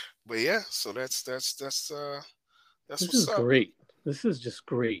 But yeah, so that's this what's is up. Great. This is just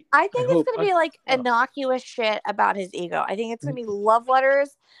great. I think it's going to be like innocuous shit about his ego. I think it's going to be love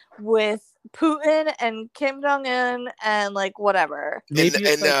letters with Putin and Kim Jong-un and like whatever. Maybe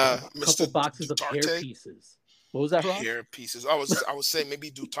it's like a couple boxes of hair pieces. What was that, Rob? Hair pieces. I was saying maybe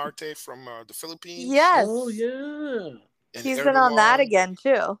Duterte from the Philippines. Yes. Oh yeah. And he's been on that again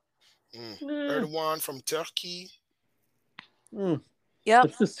too. Erdogan from Turkey. Yep.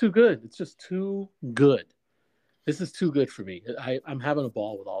 It's just too good. It's just too good. This is too good for me. I'm having a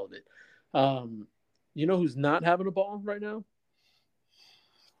ball with all of it. You know who's not having a ball right now?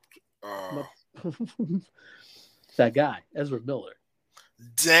 That guy, Ezra Miller.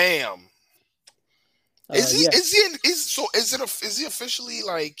 Damn. Is he officially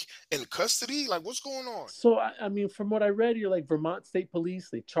like in custody? Like, what's going on? So I mean, from what I read, you're like Vermont State Police.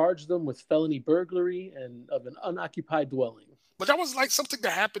 They charged them with felony burglary and of an unoccupied dwelling. But that was like something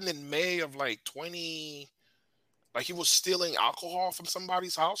that happened in May of like 20. Like he was stealing alcohol from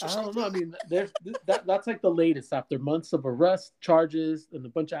somebody's house or something? I don't know. I mean, that's like the latest after months of arrest, charges, and a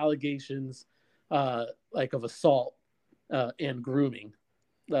bunch of allegations like of assault and grooming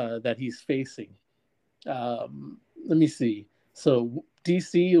that he's facing. Let me see. So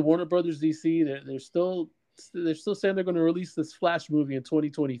DC, Warner Brothers DC, they're still saying they're going to release this Flash movie in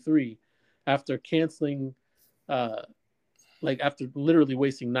 2023 after canceling after literally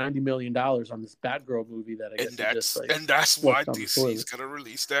wasting $90 million on this Batgirl movie that I guess that's why DC's gonna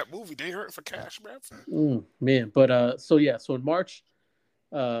release that movie. They hurt for cash, man. Man, but so in March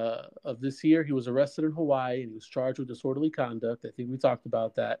of this year, he was arrested in Hawaii and he was charged with disorderly conduct. I think we talked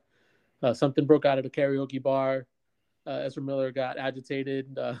about that. Something broke out at a karaoke bar. Ezra Miller got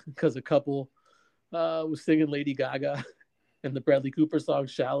agitated because a couple was singing Lady Gaga and the Bradley Cooper song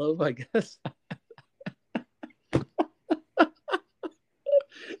 "Shallow," I guess.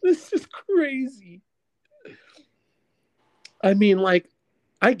 This is crazy. I mean, like,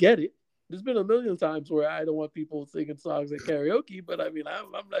 I get it. There's been a million times where I don't want people singing songs at karaoke, but I mean, I'm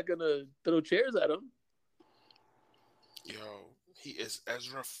not gonna throw chairs at them. Yo, he is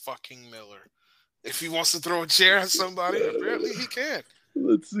Ezra fucking Miller. If he wants to throw a chair at somebody, apparently he can.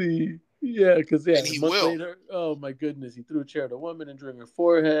 Let's see. Yeah, because and he will. Later, oh my goodness, he threw a chair at a woman and drew her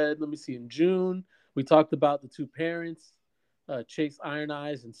forehead. Let me see. In June, we talked about the two parents. Chase Iron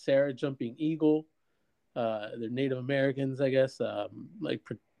Eyes and Sarah Jumping Eagle. They're Native Americans, I guess.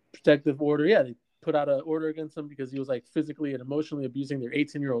 Protective order. Yeah, they put out an order against him because he was like physically and emotionally abusing their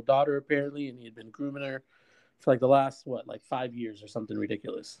 18-year-old daughter, apparently, and he had been grooming her for like the last 5 years or something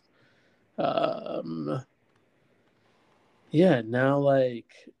ridiculous. Yeah, now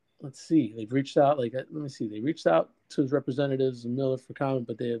let's see. They've reached out. Let me see. They reached out to his representatives, Miller, for comment,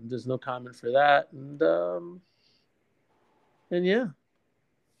 but there's no comment for that. And yeah,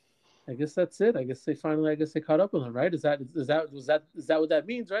 I guess that's it. I guess they caught up with him, right? Is that what that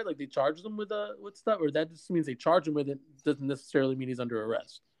means, right? Like they charged him with stuff, or that just means they charge him with it? Doesn't necessarily mean he's under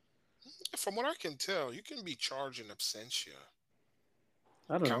arrest. From what I can tell, you can be charged in absentia.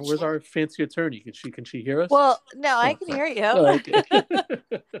 I don't know. Where's our fancy attorney? Can she hear us? Well, no, I can hear you. Oh, okay.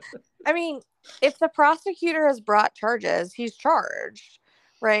 I mean, if the prosecutor has brought charges, he's charged,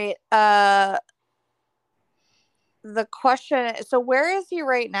 right? The question, so where is he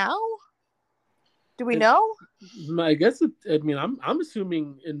right now? Do we know? I guess I'm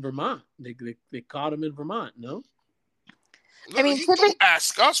assuming in Vermont. They caught him in Vermont, no? I mean, don't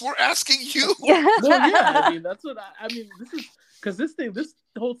ask us, we're asking you. Yeah. Well, yeah, I mean that's what this is because this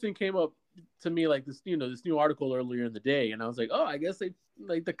whole thing came up to me like this, this new article earlier in the day, and I was like, oh, I guess they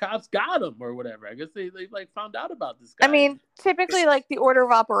the cops got him or whatever. I guess they found out about this guy. I mean, typically the order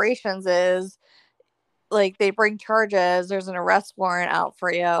of operations is they bring charges, there's an arrest warrant out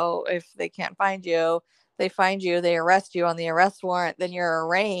for you. If they can't find you, they find you, they arrest you on the arrest warrant, then you're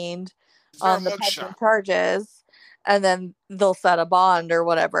arraigned on the pending charges, and then they'll set a bond or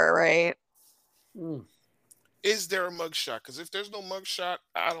whatever, right? Is there a mugshot? Because if there's no mugshot,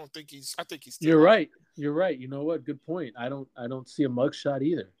 I think he's still You're right. You know what? Good point. I don't see a mugshot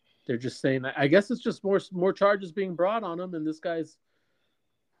either. They're just saying, I guess it's just more charges being brought on him, and this guy's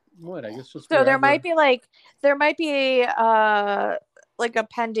what? I guess just so there might be a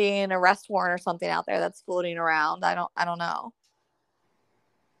pending arrest warrant or something out there that's floating around. I don't know.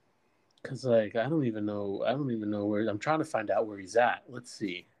 Because like I don't even know where. I'm trying to find out where he's at. Let's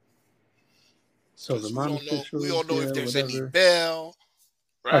see. So Vermont officials, we don't know if there's any whatever, bail,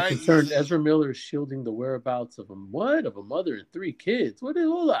 are right? concerned Ezra Miller is shielding the whereabouts of a mother and 3 kids. Hold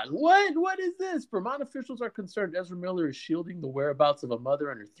on. What is this? Vermont officials are concerned Ezra Miller is shielding the whereabouts of a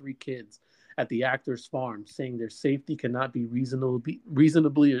mother and her 3 kids at the actor's farm, saying their safety cannot be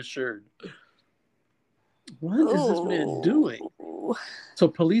reasonably assured. What is this man doing? So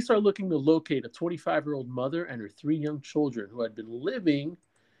police are looking to locate a 25-year-old mother and her 3 young children who had been living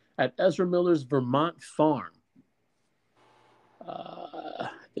at Ezra Miller's Vermont farm.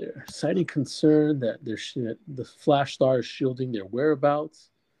 They're citing concern that the flash star is shielding their whereabouts.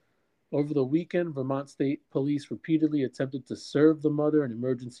 Over the weekend, Vermont State Police repeatedly attempted to serve the mother an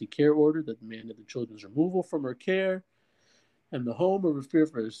emergency care order that demanded the children's removal from her care and the home over fear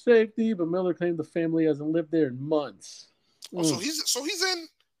for her safety, but Miller claimed the family hasn't lived there in months. Oh, so he's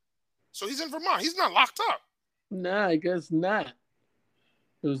in Vermont. He's not locked up. Nah, I guess not.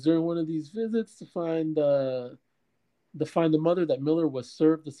 It was during one of these visits to find the mother that Miller was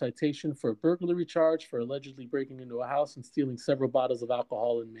served a citation for a burglary charge for allegedly breaking into a house and stealing several bottles of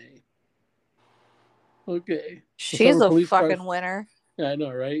alcohol in May. Okay. She's a fucking winner. Yeah, I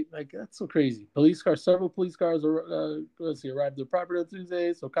know, right? Like, that's so crazy. Several police cars arrived at the property on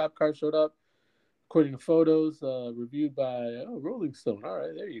Tuesday, so cop cars showed up. According to photos reviewed by Rolling Stone. All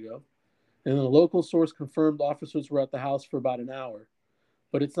right, there you go. And then a local source confirmed officers were at the house for about an hour.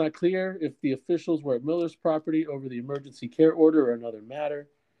 But it's not clear if the officials were at Miller's property over the emergency care order or another matter.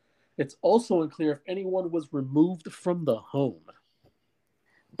 It's also unclear if anyone was removed from the home.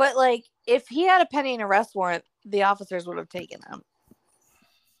 But, like, if he had a pending arrest warrant, the officers would have taken him.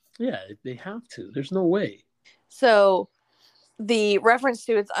 Yeah, they have to. There's no way. So the reference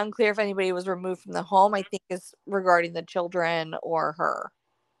to it's unclear if anybody was removed from the home, I think, is regarding the children or her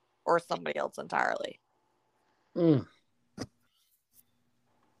or somebody else entirely.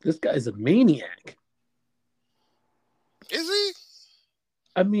 This guy's a maniac. Is he?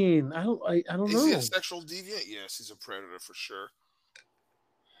 I mean, I don't know. Is he a sexual deviant? Yes, he's a predator for sure.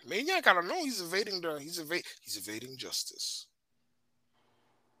 Maniac, I don't know. He's evading justice.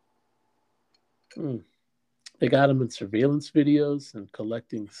 They got him in surveillance videos and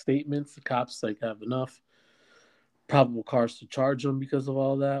collecting statements. The cops have enough probable cause to charge him because of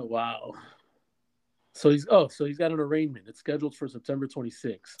all that. Wow. So he's got an arraignment. It's scheduled for September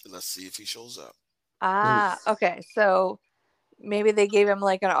 26th. Let's see if he shows up. Okay. So maybe they gave him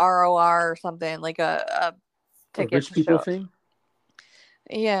like an ROR or something, like a ticket. A rich people thing?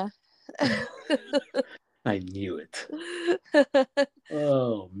 Yeah. I knew it.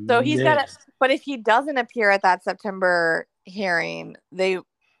 Oh, so he's got to, but if he doesn't appear at that September hearing, they,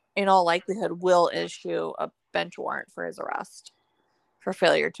 in all likelihood, will issue a bench warrant for his arrest for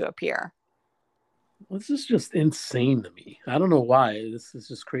failure to appear. This is just insane to me. I don't know why. This is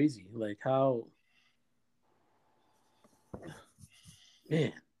just crazy. Like, how...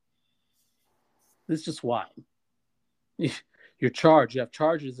 Man. This is just wild. You're charged. You have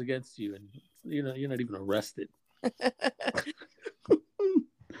charges against you, and you're not even arrested.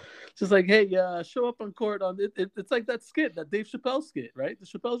 Just like, hey, show up on court on it. It's like that skit, that Dave Chappelle skit, right? The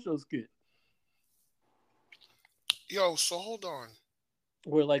Chappelle Show skit. Yo, so hold on.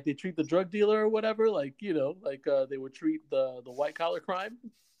 Where like they treat the drug dealer or whatever, like they would treat the white collar crime.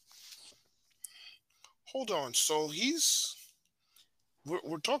 Hold on, so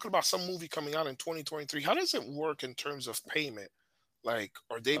we're talking about some movie coming out in 2023. How does it work in terms of payment? Like,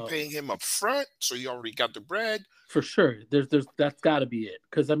 are they paying him up front so you already got the bread? For sure, there's that's got to be it.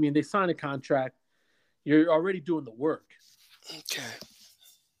 Because I mean, they sign a contract, you're already doing the work. Okay.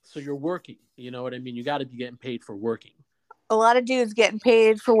 So you're working. You know what I mean? You got to be getting paid for working. A lot of dudes getting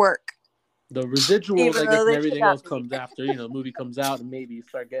paid for work. The residuals, I guess, and everything else comes after. The movie comes out, and maybe you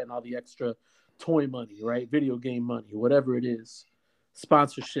start getting all the extra toy money, right? Video game money, whatever it is.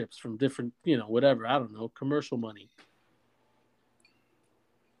 Sponsorships from different, whatever. I don't know. Commercial money.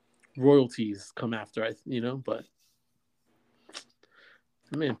 Royalties come after, but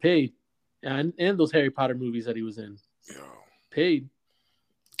man, paid. And those Harry Potter movies that he was in. Yo. Paid.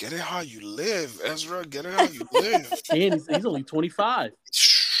 Get it how you live, Ezra. Get it how you live. And he's only 25.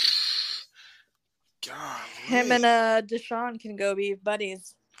 God. Him and Deshaun can go be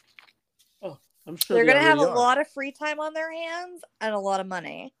buddies. Oh, I'm sure they're gonna have a lot of free time on their hands and a lot of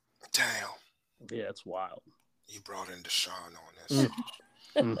money. Damn. Yeah, it's wild. You brought in Deshaun on this.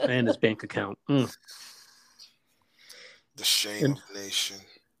 And his bank account. The shame of the nation.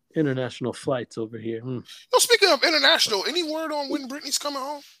 International flights over here. No, speaking of international, any word on when Britney's coming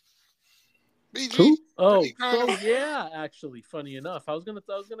home? BG. Who? Oh, so yeah. Actually, funny enough, I was gonna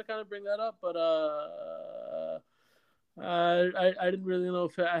kind of bring that up, but I didn't really know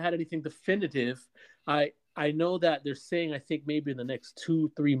if I had anything definitive. I know that they're saying, I think maybe in the next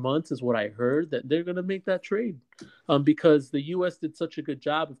 2-3 months is what I heard, that they're gonna make that trade, because the U.S. did such a good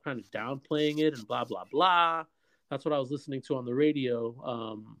job of kind of downplaying it and blah blah blah. That's what I was listening to on the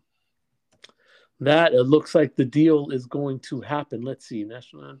radio. That it looks like the deal is going to happen. Let's see.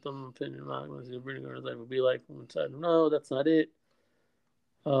 National anthem opinion. Would be like no, that's not it.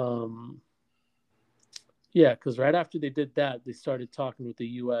 Yeah, because right after they did that, they started talking with the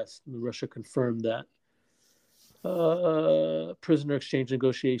U.S. and Russia confirmed that prisoner exchange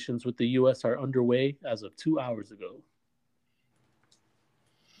negotiations with the U.S. are underway as of 2 hours ago.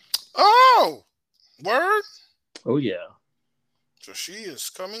 Oh, word. Oh yeah. So she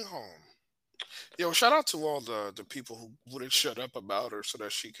is coming home. Yo, shout out to all the people who wouldn't shut up about her so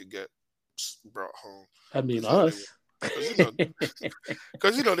that she could get brought home. I mean, us.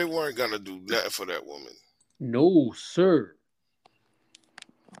 Because they weren't gonna do that for that woman. No, sir.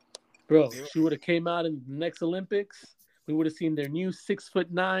 Bro, she would have came out in the next Olympics. We would have seen their new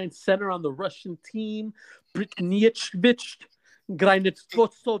 6'9" center on the Russian team, Britnichvich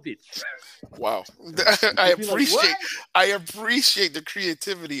Granitzovich. Wow, I appreciate the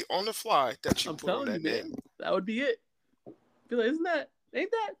creativity on the fly that you put on that name. Man, that would be it. Be like, ain't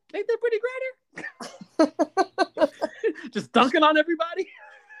that Brittany Griner? Just dunking on everybody.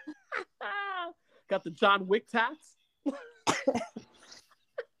 Got the John Wick tats.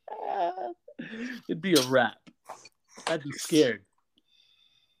 It'd be a wrap. I'd be scared.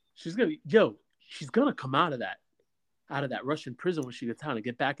 She's gonna come out of that Russian prison when she gets out and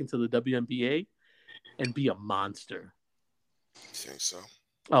get back into the WNBA and be a monster. You think so?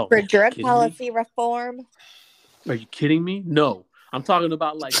 Oh, for drug policy reform? Are you kidding me? No. I'm talking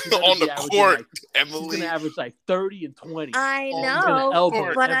about like on the court, Emily. She's gonna average like 30 and 20. I know,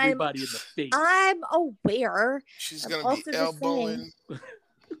 elbow but everybody in the face. I'm aware. She's gonna be elbowing.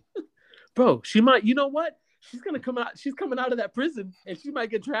 Bro, she might. You know what? She's gonna come out. She's coming out of that prison, and she might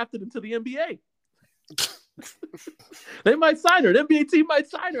get drafted into the NBA. They might sign her. The NBA team might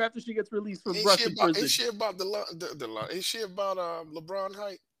sign her after she gets released from Russian prison. Is she about Is she about LeBron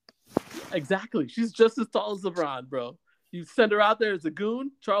height? Exactly. She's just as tall as LeBron, bro. You send her out there as a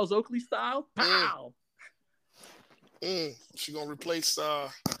goon, Charles Oakley style. Pow. She's gonna replace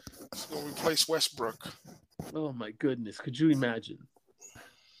Westbrook. Oh my goodness! Could you imagine?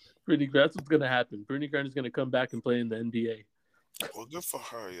 That's what's gonna happen. Brittany Griner's gonna come back and play in the NBA. Well, good for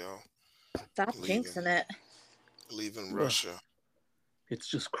her, yo. Stop jinxing it. Leaving Russia. It's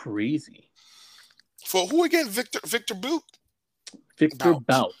just crazy. For who again? Victor Bout? Victor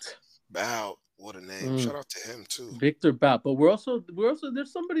Bout. Bout. What a name. Shout out to him too. Victor Bout. But we're also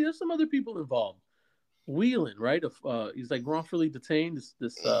there's some other people involved. Whelan, right? He's like wrongfully detained.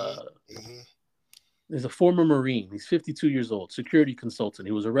 He's a former Marine. He's 52 years old, security consultant.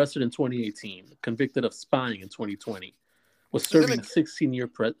 He was arrested in 2018, convicted of spying in 2020. Was serving a 16-year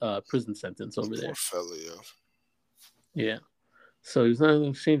prison sentence over there. Poor fella, yeah. So he was not in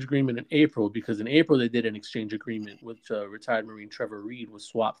an exchange agreement in April, because in April they did an exchange agreement with retired Marine Trevor Reed, was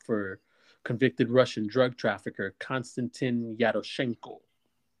swapped for convicted Russian drug trafficker Konstantin Yaroshenko.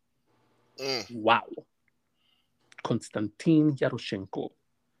 Wow. Konstantin Yaroshenko,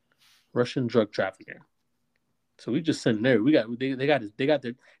 Russian drug trafficker. So we just sent there. They got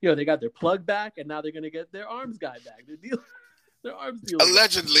their plug back, and now they're gonna get their arms guy back. Their arms deal.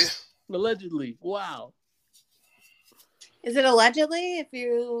 Allegedly. Wow. Is it allegedly? If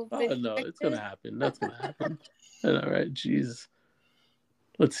you? Oh no, it's gonna happen. That's gonna happen. All right, jeez.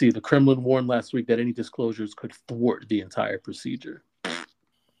 Let's see. The Kremlin warned last week that any disclosures could thwart the entire procedure.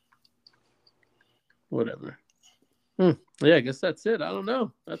 Whatever. Yeah, I guess that's it. I don't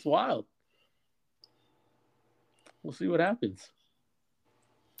know. That's wild. We'll see what happens.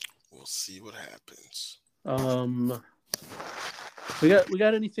 We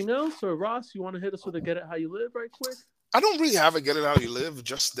got anything else? Or Ross, you want to hit us with a Get It How You Live right quick? I don't really have a Get It How You Live.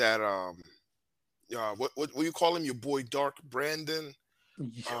 Just that what you call him? Your boy Dark Brandon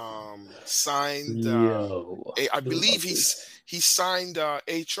signed. I believe he signed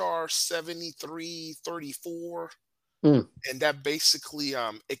HR 7334, and that basically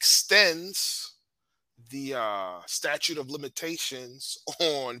extends the statute of limitations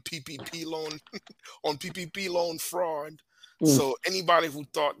on PPP loan fraud. So anybody who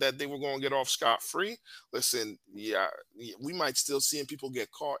thought that they were going to get off scot-free, listen, we might still see people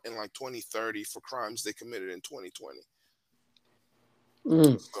get caught in like 2030 for crimes they committed in 2020.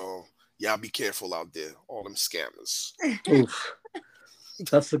 So be careful out there, all them scammers. Oof.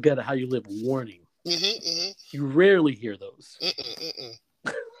 That's the Get It How You Live warning. Mm-hmm. You rarely hear those.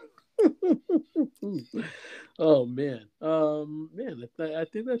 Oh man, I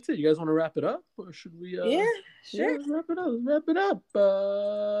think that's it. You guys want to wrap it up, or should we? Yeah, sure. Yeah, let's wrap it up.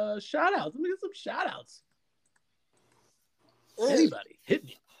 Shout outs. Let me get some shout outs. Anybody hit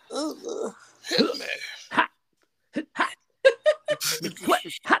me? Hit me. Hot. Wet.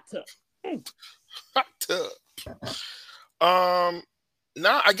 Hot tub. Hot tub.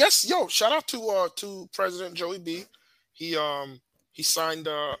 I guess shout out to President Joey B. He signed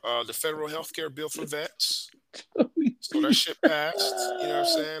the federal health care bill for vets. So that shit passed. You know what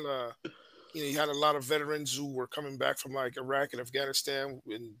I'm saying? You had a lot of veterans who were coming back from like Iraq and Afghanistan,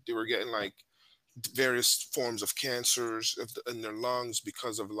 and they were getting like various forms of cancers in their lungs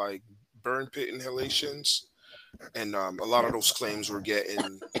because of like burn pit inhalations, and a lot of those claims were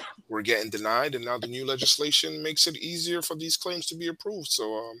getting denied, and now the new legislation makes it easier for these claims to be approved.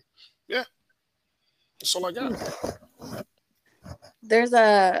 So yeah, that's all I got. There's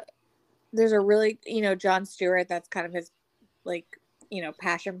a really, Jon Stewart, that's kind of his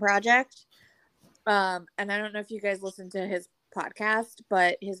passion project. And I don't know if you guys listened to his podcast,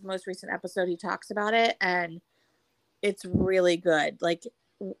 but his most recent episode, he talks about it, and it's really good. Like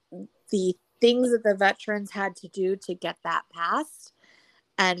the things that the veterans had to do to get that passed,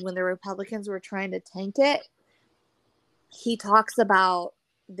 and when the Republicans were trying to tank it, he talks about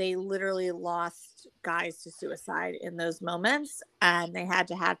they literally lost guys to suicide in those moments, and they had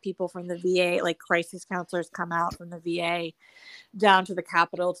to have people from the VA, like crisis counselors, come out from the VA down to the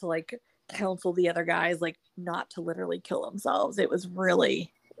Capitol to like counsel the other guys, like not to literally kill themselves. It's a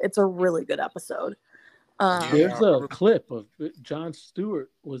really good episode. There's a clip of Jon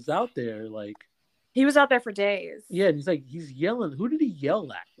Stewart was out there, like he was out there for days. Yeah, and he's yelling. Who did he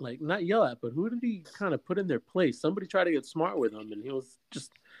yell at? Like not yell at, but who did he kind of put in their place? Somebody tried to get smart with him, and he was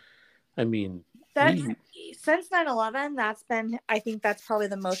just. I mean, since 9/11, I think that's probably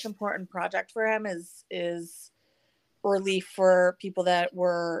the most important project for him is relief for people that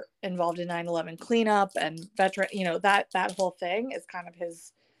were involved in 9/11 cleanup and veteran. That whole thing is kind of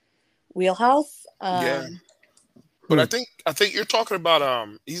his wheelhouse. Yeah, but I think you're talking about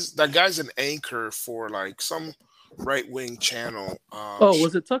that guy's an anchor for like some right-wing channel.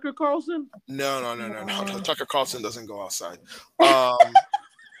 Was it Tucker Carlson? No. Tucker Carlson doesn't go outside.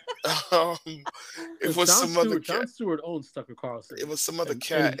 It was some other cat. Jon Stewart owns Tucker Carlson. It was some other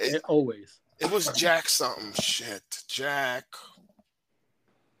cat. Always. It was Jack something. Shit. Jack.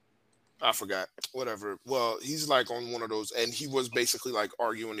 I forgot. Whatever. Well, he's like on one of those, and he was basically like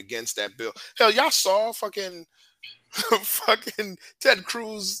arguing against that bill. Hell, y'all saw fucking Ted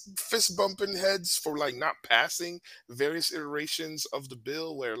Cruz fist bumping heads for like not passing various iterations of the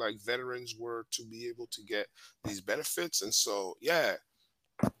bill where like veterans were to be able to get these benefits. And so, yeah.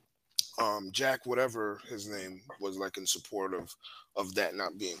 Jack, whatever his name, was like in support of that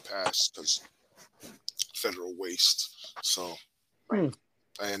not being passed because federal waste. So, and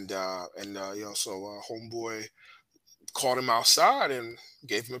homeboy caught him outside and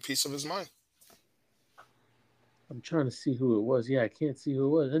gave him a piece of his mind. I'm trying to see who it was. Yeah, I can't see who it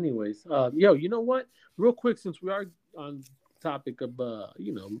was. Anyways, you know what? Real quick, since we are on topic of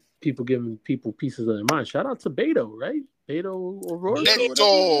people giving people pieces of their mind, shout out to Beto, right? Beto O'Rourke.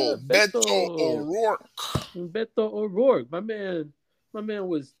 Beto O'Rourke. My man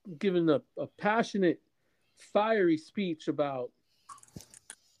was giving a passionate, fiery speech about,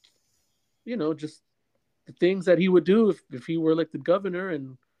 just the things that he would do if he were elected governor,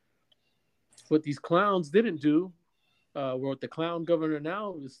 and what these clowns didn't do, what the clown governor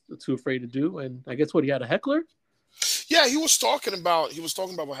now is too afraid to do. And I guess he had a heckler. Yeah, he was talking about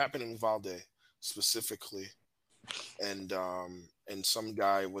what happened in Uvalde specifically. And some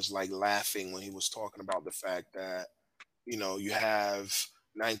guy was like laughing when he was talking about the fact that, you have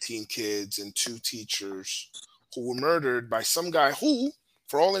 19 kids and 2 teachers who were murdered by some guy who,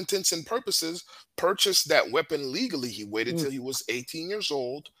 for all intents and purposes, purchased that weapon legally. He waited till he was 18 years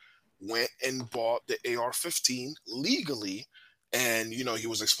old, went and bought the AR-15 legally. And, he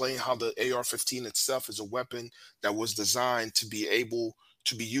was explaining how the AR-15 itself is a weapon that was designed to be able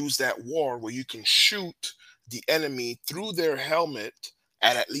to be used at war, where you can shoot the enemy through their helmet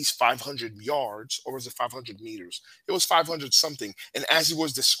at least 500 yards, or was it 500 meters? It was 500 something. And as he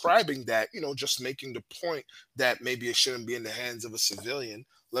was describing that, just making the point that maybe it shouldn't be in the hands of a civilian,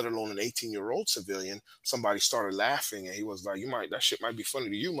 let alone an 18-year-old civilian, somebody started laughing, and he was like, that shit might be funny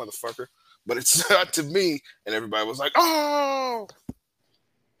to you, motherfucker, but it's not to me. And everybody was like, oh!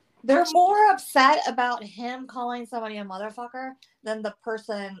 They're more upset about him calling somebody a motherfucker than the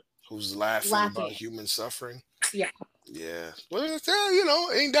person who's laughing about human suffering. Yeah. Yeah. Well,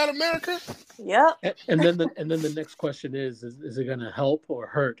 ain't that America? Yep. And then the next question is it going to help or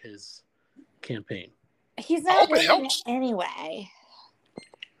hurt his campaign? He's not winning it anyway.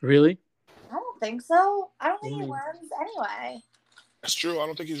 Really? I don't think so. I don't think he wins anyway. That's true. I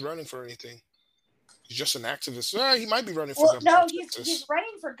don't think he's running for anything. He's just an activist. He might be running for governor. No, he's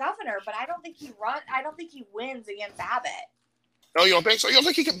running for governor, but I don't think he wins against Abbott. No, you don't think so? You don't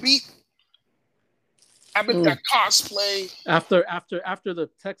think he can beat Abbott that cosplay? After the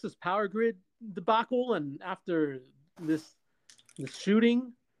Texas power grid debacle and after this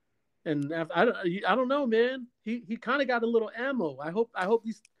shooting, and I don't know, man. He kind of got a little ammo. I hope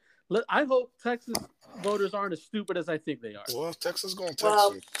Texas voters aren't as stupid as I think they are. Well, Texas going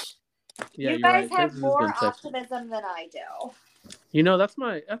Texas. Yeah, you guys right. have more optimism than I do. That's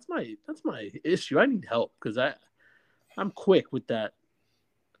my issue. I need help because I'm quick with that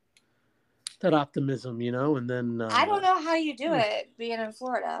optimism, and then I don't know how you do it being in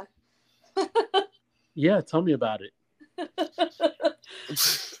Florida. Yeah, tell me about it.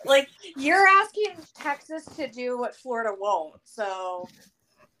 Like, you're asking Texas to do what Florida won't, so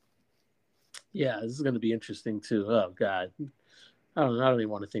yeah, this is going to be interesting too. Oh God, I don't even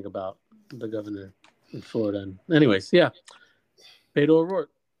want to think about the governor in Florida. Anyways, yeah, Beto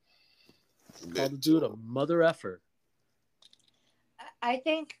O'Rourke called the dude a mother effer. I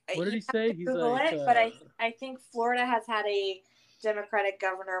think. What did he say? He's Google like, it, but I think Florida has had a Democratic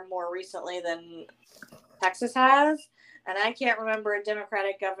governor more recently than Texas has, and I can't remember a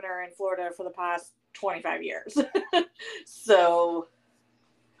Democratic governor in Florida for the past 25 years. So,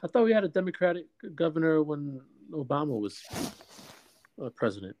 I thought we had a Democratic governor when Obama was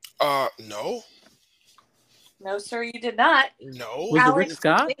president. No. No, sir, you did not. No. Was it Rick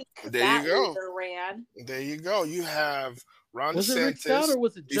Scott? There you go. Ran. There you go. You have Ron was DeSantis. It Rick Scott or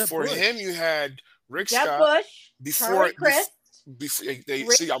was it Jeb Before Bush? him, you had Rick Jeb Scott. Bush. Charlie Crist. Rick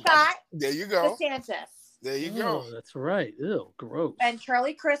Scott. There you go. DeSantis. There you go. That's right. Ew, gross. And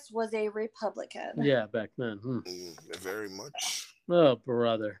Charlie Crist was a Republican. Yeah, back then. Very much. Oh,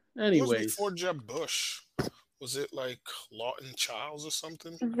 brother. Anyways. It was before Jeb Bush. Was it like Lawton Childs or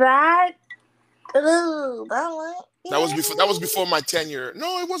something? That was before my tenure.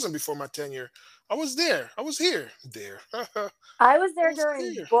 No, it wasn't before my tenure. I was there. I was here. I was there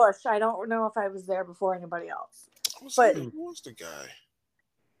during Bush. I don't know if I was there before anybody else. Who was the guy?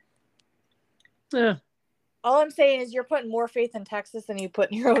 Yeah. All I'm saying is you're putting more faith in Texas than you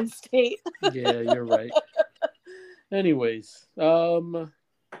put in your own state. Yeah, you're right. Anyways,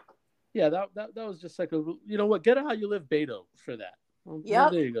 yeah, that was just like get it how you live, Beto, for that. Yeah,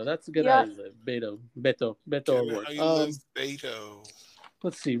 there you go. That's a good how you live, Beto O'Rourke. Beto.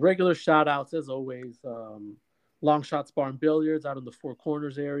 Let's see. Regular shout outs as always. Long Shots Bar and Billiards out in the Four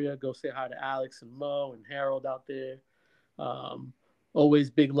Corners area. Go say hi to Alex and Mo and Harold out there.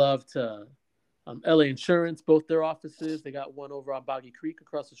 Always big love to LA Insurance, both their offices. They got one over on Boggy Creek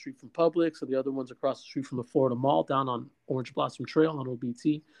across the street from Publix. So the other one's across the street from the Florida Mall down on Orange Blossom Trail on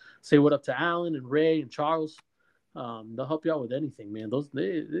OBT. Say what up to Alan and Ray and Charles. They'll help you out with anything, man.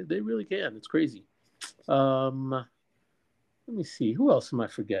 They really can. It's crazy. Let me see. Who else am I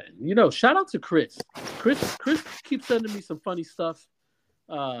forgetting? Shout out to Chris. Chris keeps sending me some funny stuff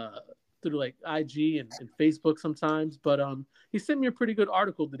through like IG and Facebook sometimes. But he sent me a pretty good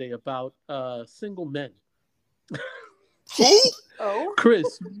article today about single men. Who? Oh,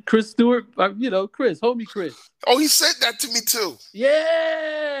 Chris Stewart. Homie Chris. Oh, he said that to me too.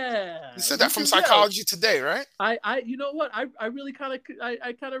 Yeah. He said that from Psychology Today, right? I you know what? I really kind of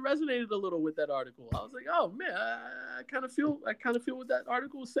resonated a little with that article. I was like, oh man, I kind of feel what that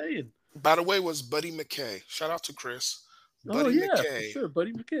article was saying. By the way, was Buddy McKay. Shout out to Chris. Buddy McKay. Sure,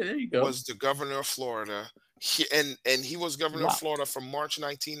 Buddy McKay. There you go. Was the governor of Florida. He was governor of Florida from March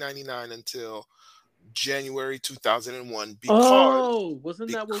 1999 until January 2001.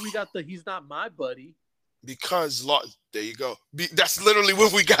 Wasn't that where we got the "He's not my buddy"? Because there you go. That's literally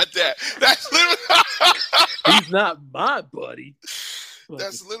when we got that. That's literally He's not my buddy.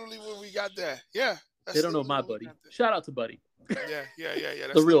 That's literally when we got that. Yeah. They don't know my buddy. Shout out to Buddy. Yeah.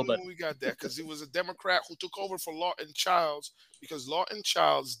 That's the real Buddy. When we got that because he was a Democrat who took over for Lawton Childs because Lawton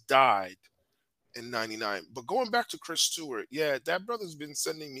Childs died in 99. But going back to Chris Stewart, yeah, that brother's been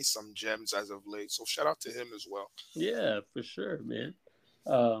sending me some gems as of late. So shout out to him as well. Yeah, for sure, man.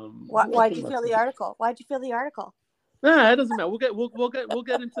 Why'd you feel the article? Nah, it doesn't matter. We'll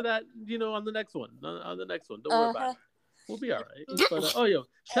get into that, on the next one. On the next one. Don't worry about it. We'll be all right. But,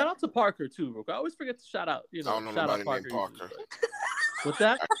 shout out to Parker too, Rook. I always forget to shout out. I don't know nobody named Parker. What's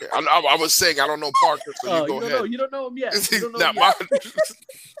that? I was saying I don't know Parker, so you go ahead. You don't know him yet. You don't know Not him yet. mine.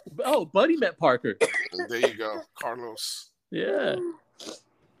 Oh, Buddy met Parker. There you go, Carlos. Yeah.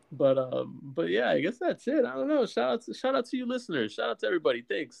 But yeah, I guess that's it. I don't know. Shout out to you listeners. Shout out to everybody.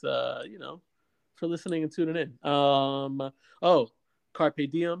 Thanks. For listening and tuning in.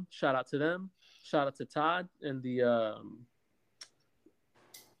 Carpe Diem. Shout out to them. Shout out to Todd and the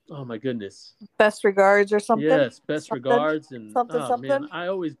oh my goodness. Best regards or something. Yes, best regards and something. Man, I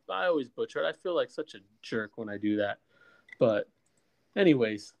always butcher it. I feel like such a jerk when I do that. But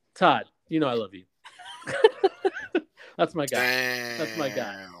anyways, Todd, I love you. That's my guy. Damn. That's my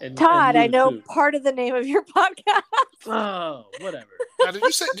guy. And Todd, I know too. part of the name of your podcast. Oh, whatever. Now, did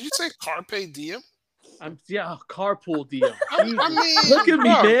you say Carpe Diem? Carpool diem. I mean, look at me,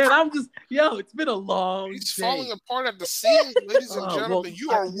 man. I'm just, it's been a long He's day. falling apart at the seams, ladies and gentlemen.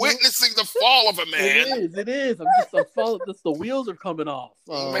 You are witnessing the fall of a man. It is. I'm falling. The wheels are coming off.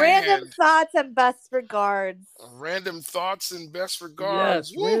 Random thoughts and best regards. Random thoughts and best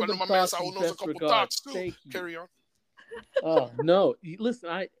regards. Yes, Woo, random I know my man thoughts and Saul knows a best couple regards. thoughts too. Thank you. Carry on. Oh no!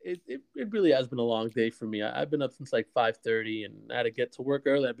 Listen, it really has been a long day for me. I've been up since like 5:30, and I had to get to work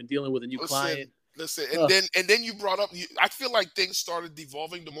early. I've been dealing with a new client. Listen, and then you brought up. I feel like things started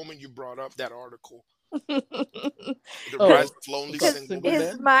devolving the moment you brought up that article. The rise of lonely single man.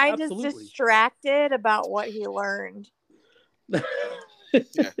 His mind is distracted about what he learned. Yeah.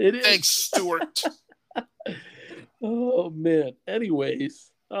 It is. Thanks, Stuart. Oh man.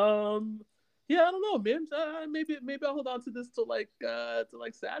 Anyways, yeah, I don't know, man. Maybe I'll hold on to this till like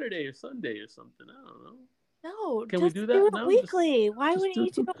Saturday or Sunday or something. I don't know. No, can we do that? Do it no, weekly. Why wouldn't you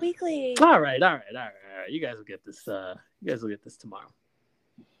do it weekly? All right. You guys will get this. Tomorrow.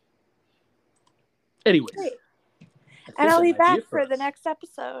 Anyways, and I'll be back for the next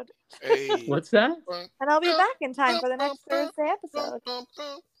episode. Hey. What's that? And I'll be back in time for the next Thursday episode.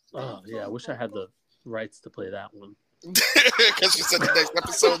 Oh yeah, I wish I had the rights to play that one. Because you said the next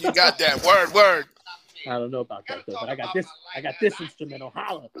episode, you got that word. I don't know about that though, but I got this instrumental.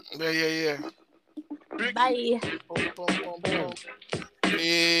 Holla. Yeah. Bye.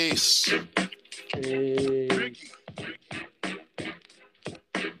 Peace.